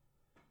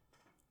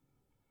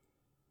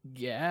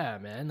 Yeah,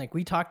 man. Like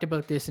we talked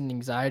about this in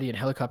Anxiety and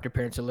Helicopter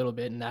Parents a little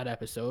bit in that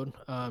episode.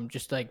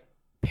 Just like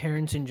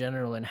parents in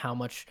general and how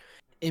much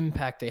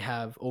impact they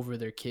have over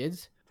their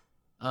kids.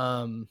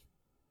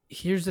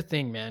 Here's the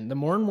thing, man. The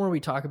more and more we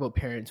talk about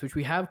parents, which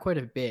we have quite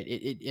a bit,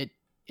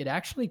 it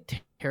actually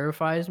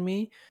terrifies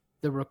me,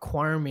 the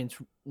requirements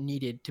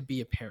needed to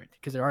be a parent,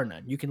 because there are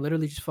none. You can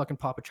literally just fucking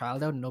pop a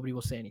child out and nobody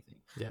will say anything.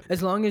 Yeah.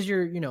 As long as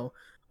you're,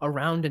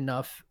 around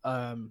enough,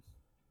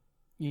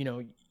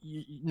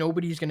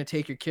 nobody's going to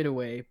take your kid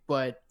away.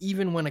 But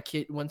even when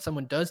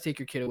someone does take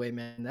your kid away,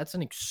 man, that's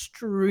an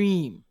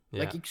extreme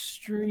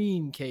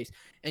case.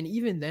 And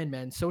even then,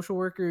 man, social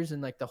workers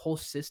and like the whole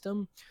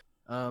system,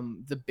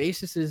 the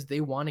basis is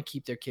they want to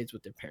keep their kids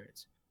with their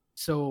parents.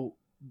 So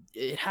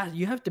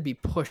you have to be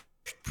pushed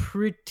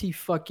pretty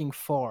fucking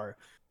far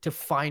to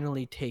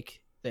finally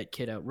take that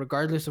kid out,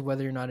 regardless of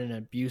whether you're not in an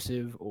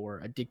abusive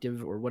or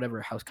addictive or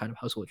whatever kind of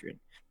household you're in.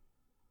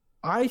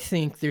 I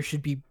think there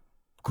should be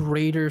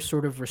greater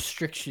sort of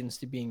restrictions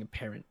to being a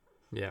parent.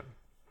 Yeah.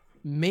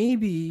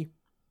 Maybe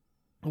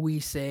we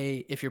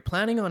say, if you're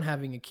planning on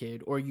having a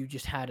kid, or you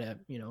just had an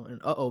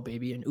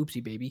baby, an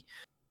oopsie baby,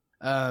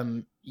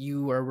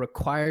 you are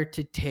required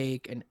to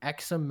take an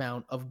X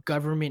amount of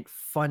government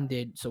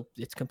funded, so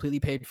it's completely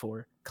paid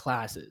for,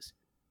 classes.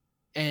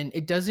 And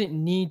it doesn't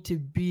need to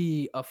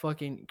be a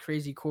fucking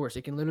crazy course.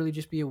 It can literally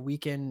just be a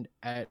weekend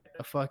at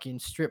a fucking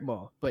strip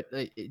mall. But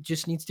it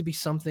just needs to be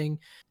something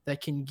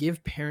that can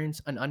give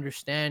parents an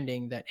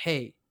understanding that,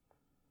 hey,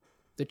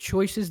 the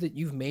choices that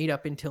you've made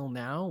up until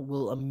now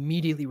will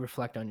immediately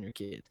reflect on your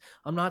kids.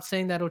 I'm not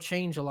saying that'll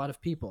change a lot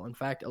of people. In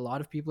fact, a lot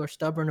of people are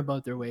stubborn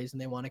about their ways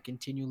and they want to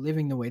continue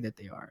living the way that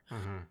they are.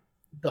 Mm-hmm.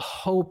 The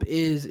hope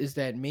is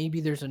that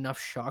maybe there's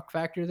enough shock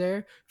factor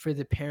there for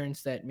the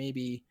parents that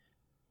maybe,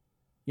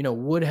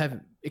 would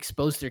have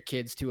exposed their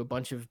kids to a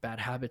bunch of bad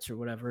habits or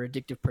whatever,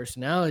 addictive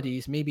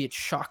personalities. Maybe it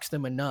shocks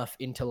them enough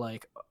into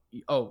like,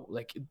 oh,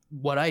 like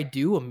what I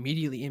do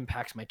immediately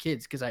impacts my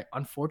kids. Because I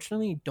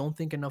unfortunately don't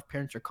think enough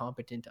parents are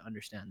competent to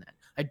understand that.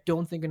 I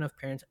don't think enough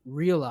parents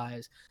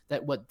realize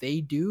that what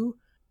they do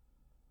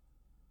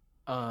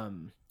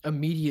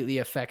immediately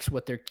affects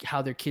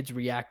how their kids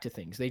react to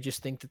things. They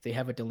just think that they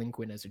have a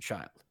delinquent as a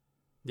child.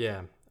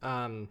 Yeah.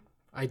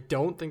 I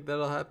don't think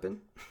that'll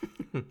happen.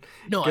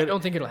 No, I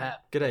don't think it'll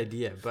happen. Good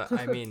idea. But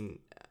I mean,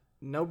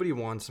 nobody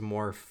wants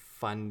more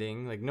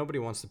funding. Like nobody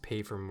wants to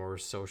pay for more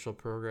social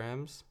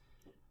programs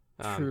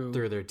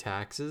through their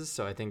taxes.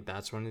 So I think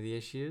that's one of the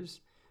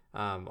issues.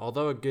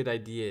 Although a good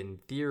idea in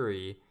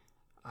theory,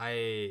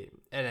 I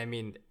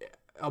mean,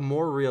 a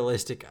more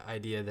realistic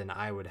idea than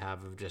I would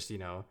have of just,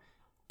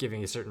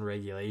 giving certain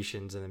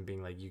regulations and then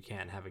being like, you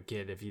can't have a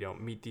kid if you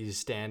don't meet these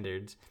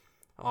standards,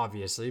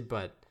 obviously.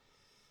 But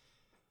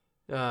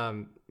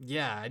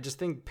I just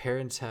think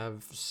parents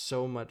have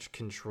so much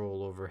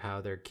control over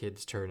how their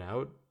kids turn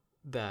out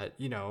that,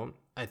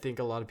 I think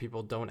a lot of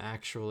people don't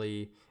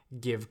actually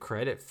give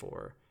credit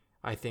for.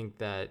 I think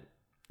that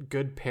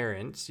good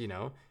parents,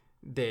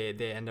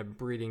 they end up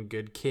breeding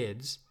good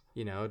kids,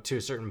 to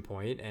a certain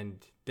point,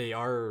 and they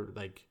are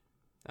like,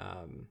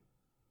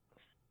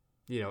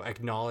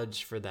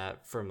 acknowledged for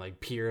that from like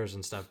peers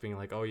and stuff, being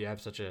like, oh, you have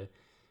such a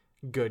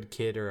good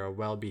kid or a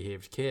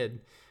well-behaved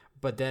kid.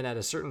 But then at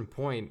a certain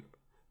point,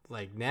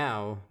 like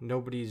now,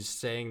 nobody's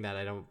saying that,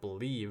 I don't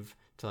believe,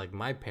 to like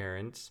my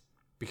parents,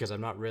 because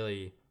I'm not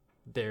really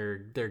their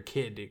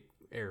kid,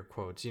 air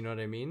quotes, you know what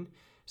I mean?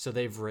 So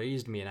they've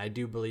raised me, and I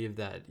do believe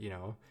that,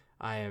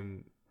 I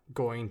am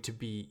going to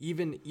be,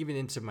 even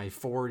into my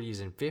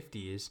 40s and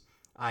 50s,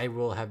 I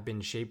will have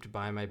been shaped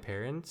by my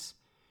parents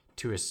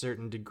to a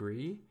certain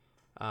degree,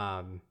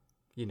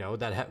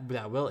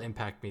 that will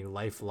impact me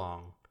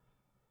lifelong.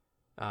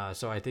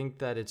 So I think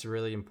that it's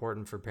really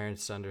important for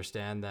parents to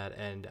understand that,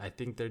 and I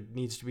think there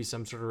needs to be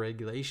some sort of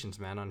regulations,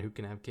 man, on who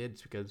can have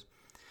kids, because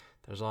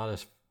there's a lot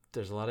of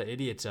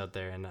idiots out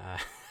there, and I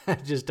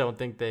just don't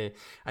think they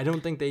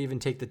even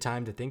take the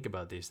time to think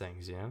about these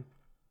things,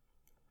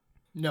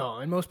 No,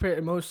 and most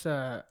parents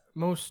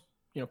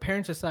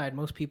aside,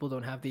 most people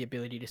don't have the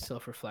ability to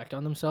self-reflect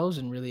on themselves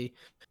and really,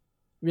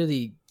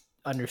 really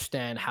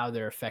understand how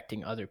they're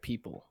affecting other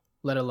people,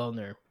 let alone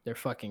their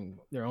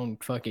own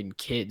fucking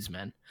kids,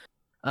 man.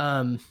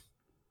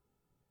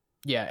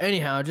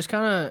 Anyhow, just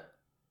kind of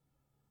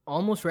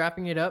almost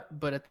wrapping it up,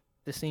 but at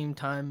the same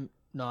time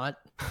not.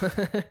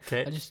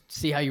 Okay. I just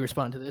see how you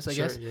respond to this, I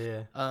guess.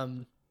 Yeah.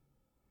 Kind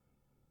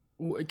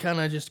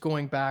of just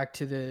going back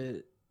to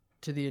the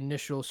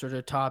initial sort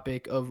of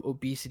topic of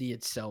obesity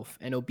itself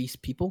and obese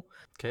people.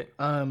 Okay.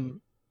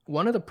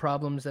 one of the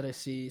problems that I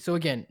see, so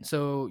again,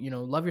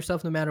 love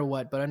yourself no matter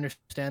what, but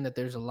understand that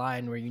there's a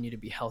line where you need to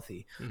be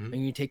healthy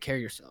and you take care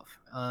of yourself.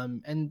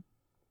 And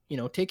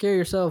take care of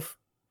yourself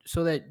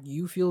so that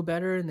you feel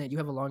better and that you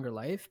have a longer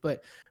life.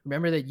 But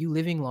remember that you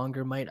living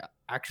longer might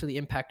actually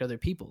impact other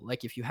people.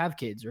 Like if you have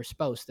kids or a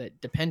spouse that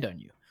depend on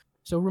you.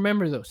 So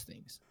remember those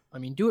things. I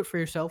mean, do it for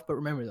yourself, but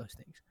remember those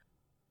things.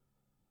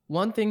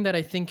 One thing that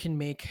I think can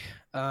make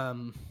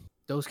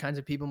those kinds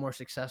of people more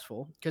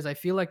successful, because I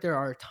feel like there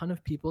are a ton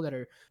of people that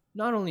are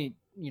not only,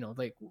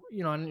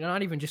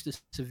 not even just a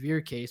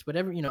severe case, but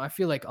I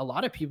feel like a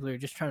lot of people are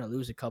just trying to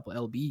lose a couple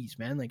lbs,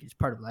 man. Like it's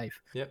part of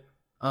life. Yep.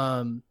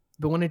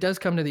 But when it does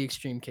come to the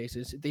extreme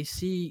cases, they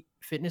see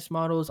fitness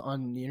models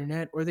on the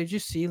internet, or they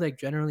just see like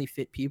generally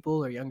fit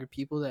people or younger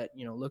people that,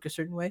 look a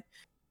certain way,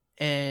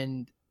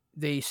 and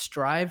they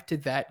strive to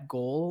that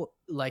goal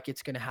like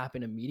it's going to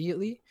happen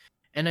immediately.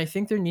 And I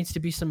think there needs to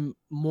be some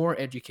more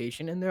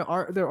education. And there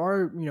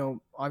are,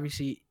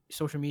 obviously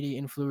social media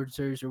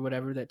influencers or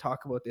whatever that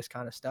talk about this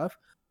kind of stuff.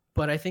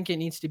 But I think it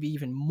needs to be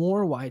even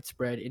more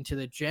widespread into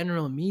the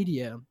general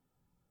media,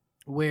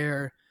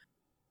 where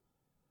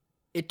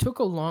it took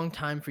a long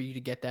time for you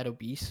to get that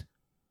obese.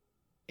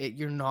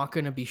 You're not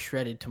going to be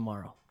shredded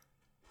tomorrow.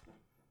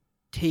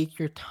 Take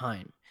your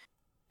time.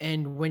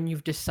 And when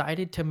you've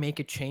decided to make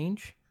a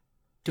change,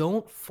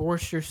 don't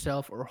force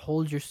yourself or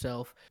hold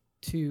yourself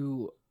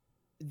to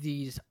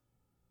these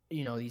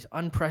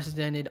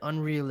unprecedented,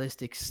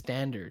 unrealistic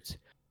standards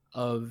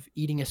of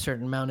eating a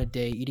certain amount a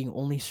day, eating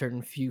only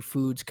certain few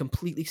foods,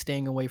 completely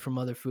staying away from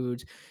other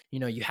foods.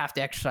 You have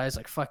to exercise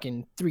like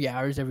fucking 3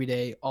 hours every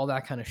day, all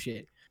that kind of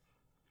shit.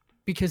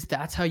 Because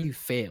that's how you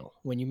fail,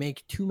 when you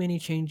make too many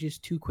changes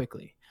too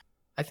quickly.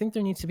 I think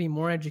there needs to be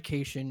more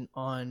education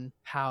on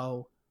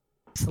how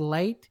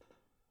slight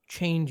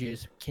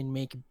changes can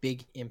make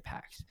big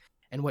impacts.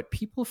 And what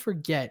people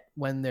forget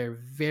when they're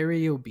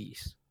very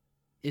obese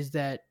is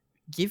that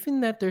given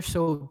that they're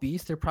so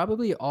obese, they're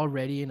probably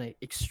already in an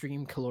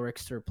extreme caloric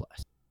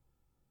surplus.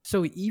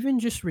 So even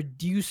just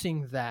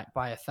reducing that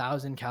by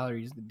 1,000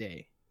 calories a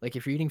day, like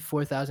if you're eating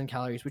 4,000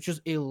 calories, which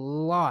is a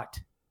lot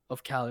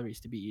of calories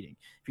to be eating.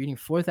 If you're eating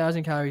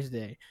 4,000 calories a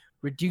day,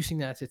 reducing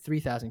that to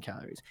 3,000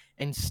 calories,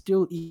 and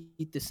still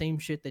eat the same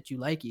shit that you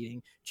like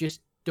eating, just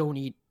don't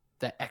eat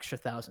that extra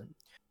 1,000.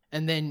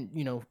 And then,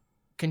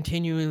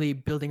 continually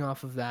building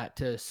off of that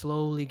to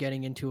slowly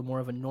getting into a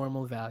more of a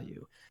normal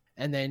value.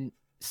 And then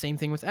same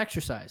thing with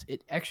exercise.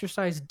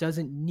 Exercise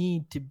doesn't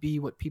need to be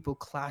what people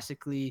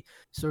classically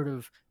sort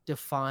of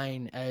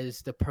define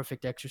as the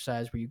perfect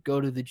exercise, where you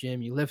go to the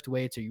gym, you lift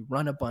weights, or you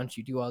run a bunch,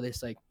 you do all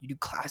this, like you do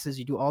classes,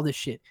 you do all this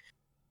shit.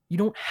 You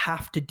don't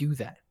have to do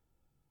that.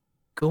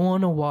 Go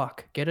on a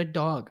walk, get a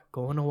dog,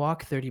 go on a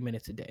walk 30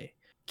 minutes a day.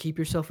 Keep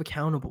yourself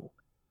accountable.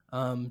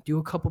 Do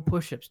a couple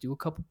push-ups, do a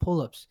couple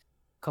pull-ups,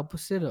 a couple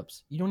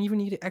sit-ups. You don't even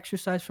need to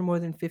exercise for more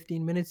than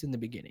 15 minutes in the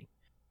beginning,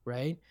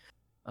 right?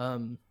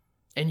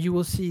 And you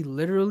will see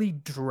literally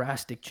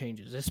drastic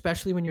changes,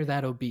 especially when you're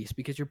that obese,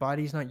 because your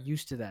body's not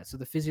used to that. So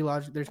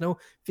there's no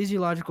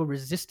physiological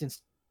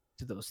resistance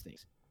to those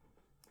things.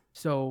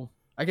 So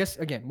I guess,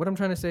 again, what I'm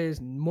trying to say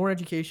is more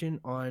education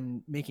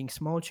on making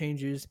small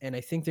changes. And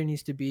I think there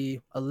needs to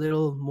be a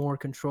little more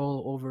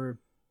control over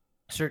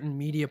certain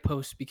media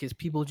posts, because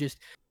people just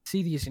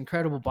see these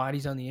incredible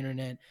bodies on the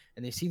internet,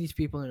 and they see these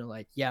people and they're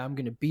like, yeah, I'm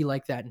going to be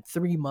like that in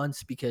 3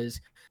 months because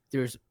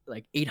there's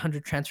like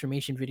 800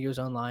 transformation videos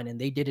online and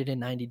they did it in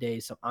 90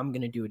 days. So I'm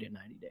going to do it in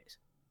 90 days.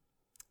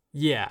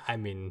 Yeah. I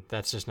mean,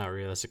 that's just not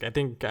realistic. I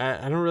think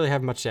I don't really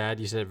have much to add.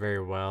 You said it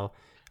very well.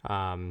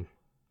 I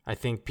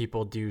think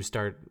people do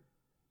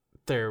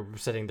they're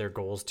setting their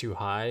goals too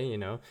high,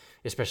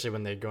 especially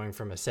when they're going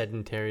from a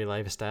sedentary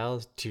lifestyle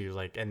to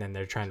and then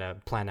they're trying to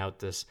plan out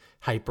this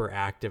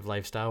hyperactive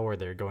lifestyle where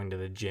they're going to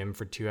the gym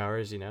for 2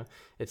 hours,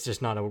 it's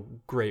just not a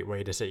great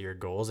way to set your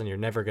goals, and you're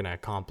never going to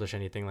accomplish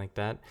anything like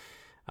that.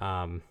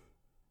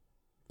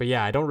 But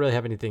yeah, I don't really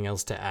have anything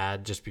else to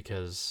add, just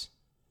because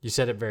you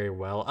said it very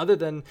well. Other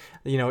than,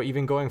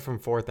 even going from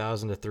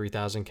 4,000 to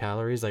 3,000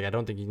 calories, I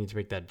don't think you need to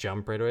make that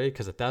jump right away,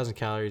 because 1,000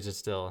 calories is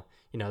still,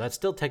 that's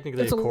still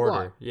technically a quarter.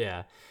 Lot.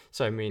 Yeah.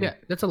 So, yeah,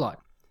 that's a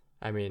lot.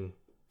 I mean,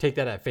 take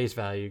that at face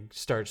value,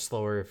 start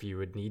slower if you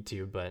would need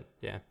to, but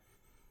yeah.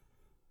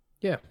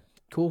 Yeah.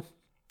 Cool.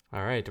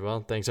 All right.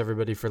 Well, thanks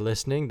everybody for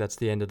listening. That's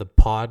the end of the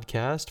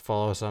podcast.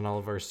 Follow us on all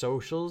of our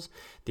socials,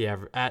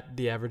 at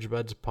the Average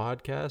Buds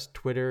Podcast,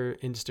 Twitter,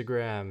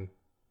 Instagram,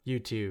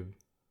 YouTube,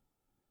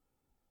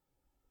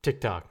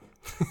 TikTok.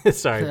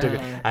 Sorry,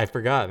 I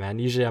forgot, man.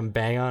 Usually I'm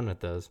bang on with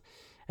those.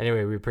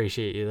 Anyway, we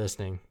appreciate you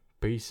listening.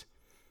 Peace.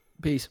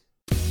 Peace.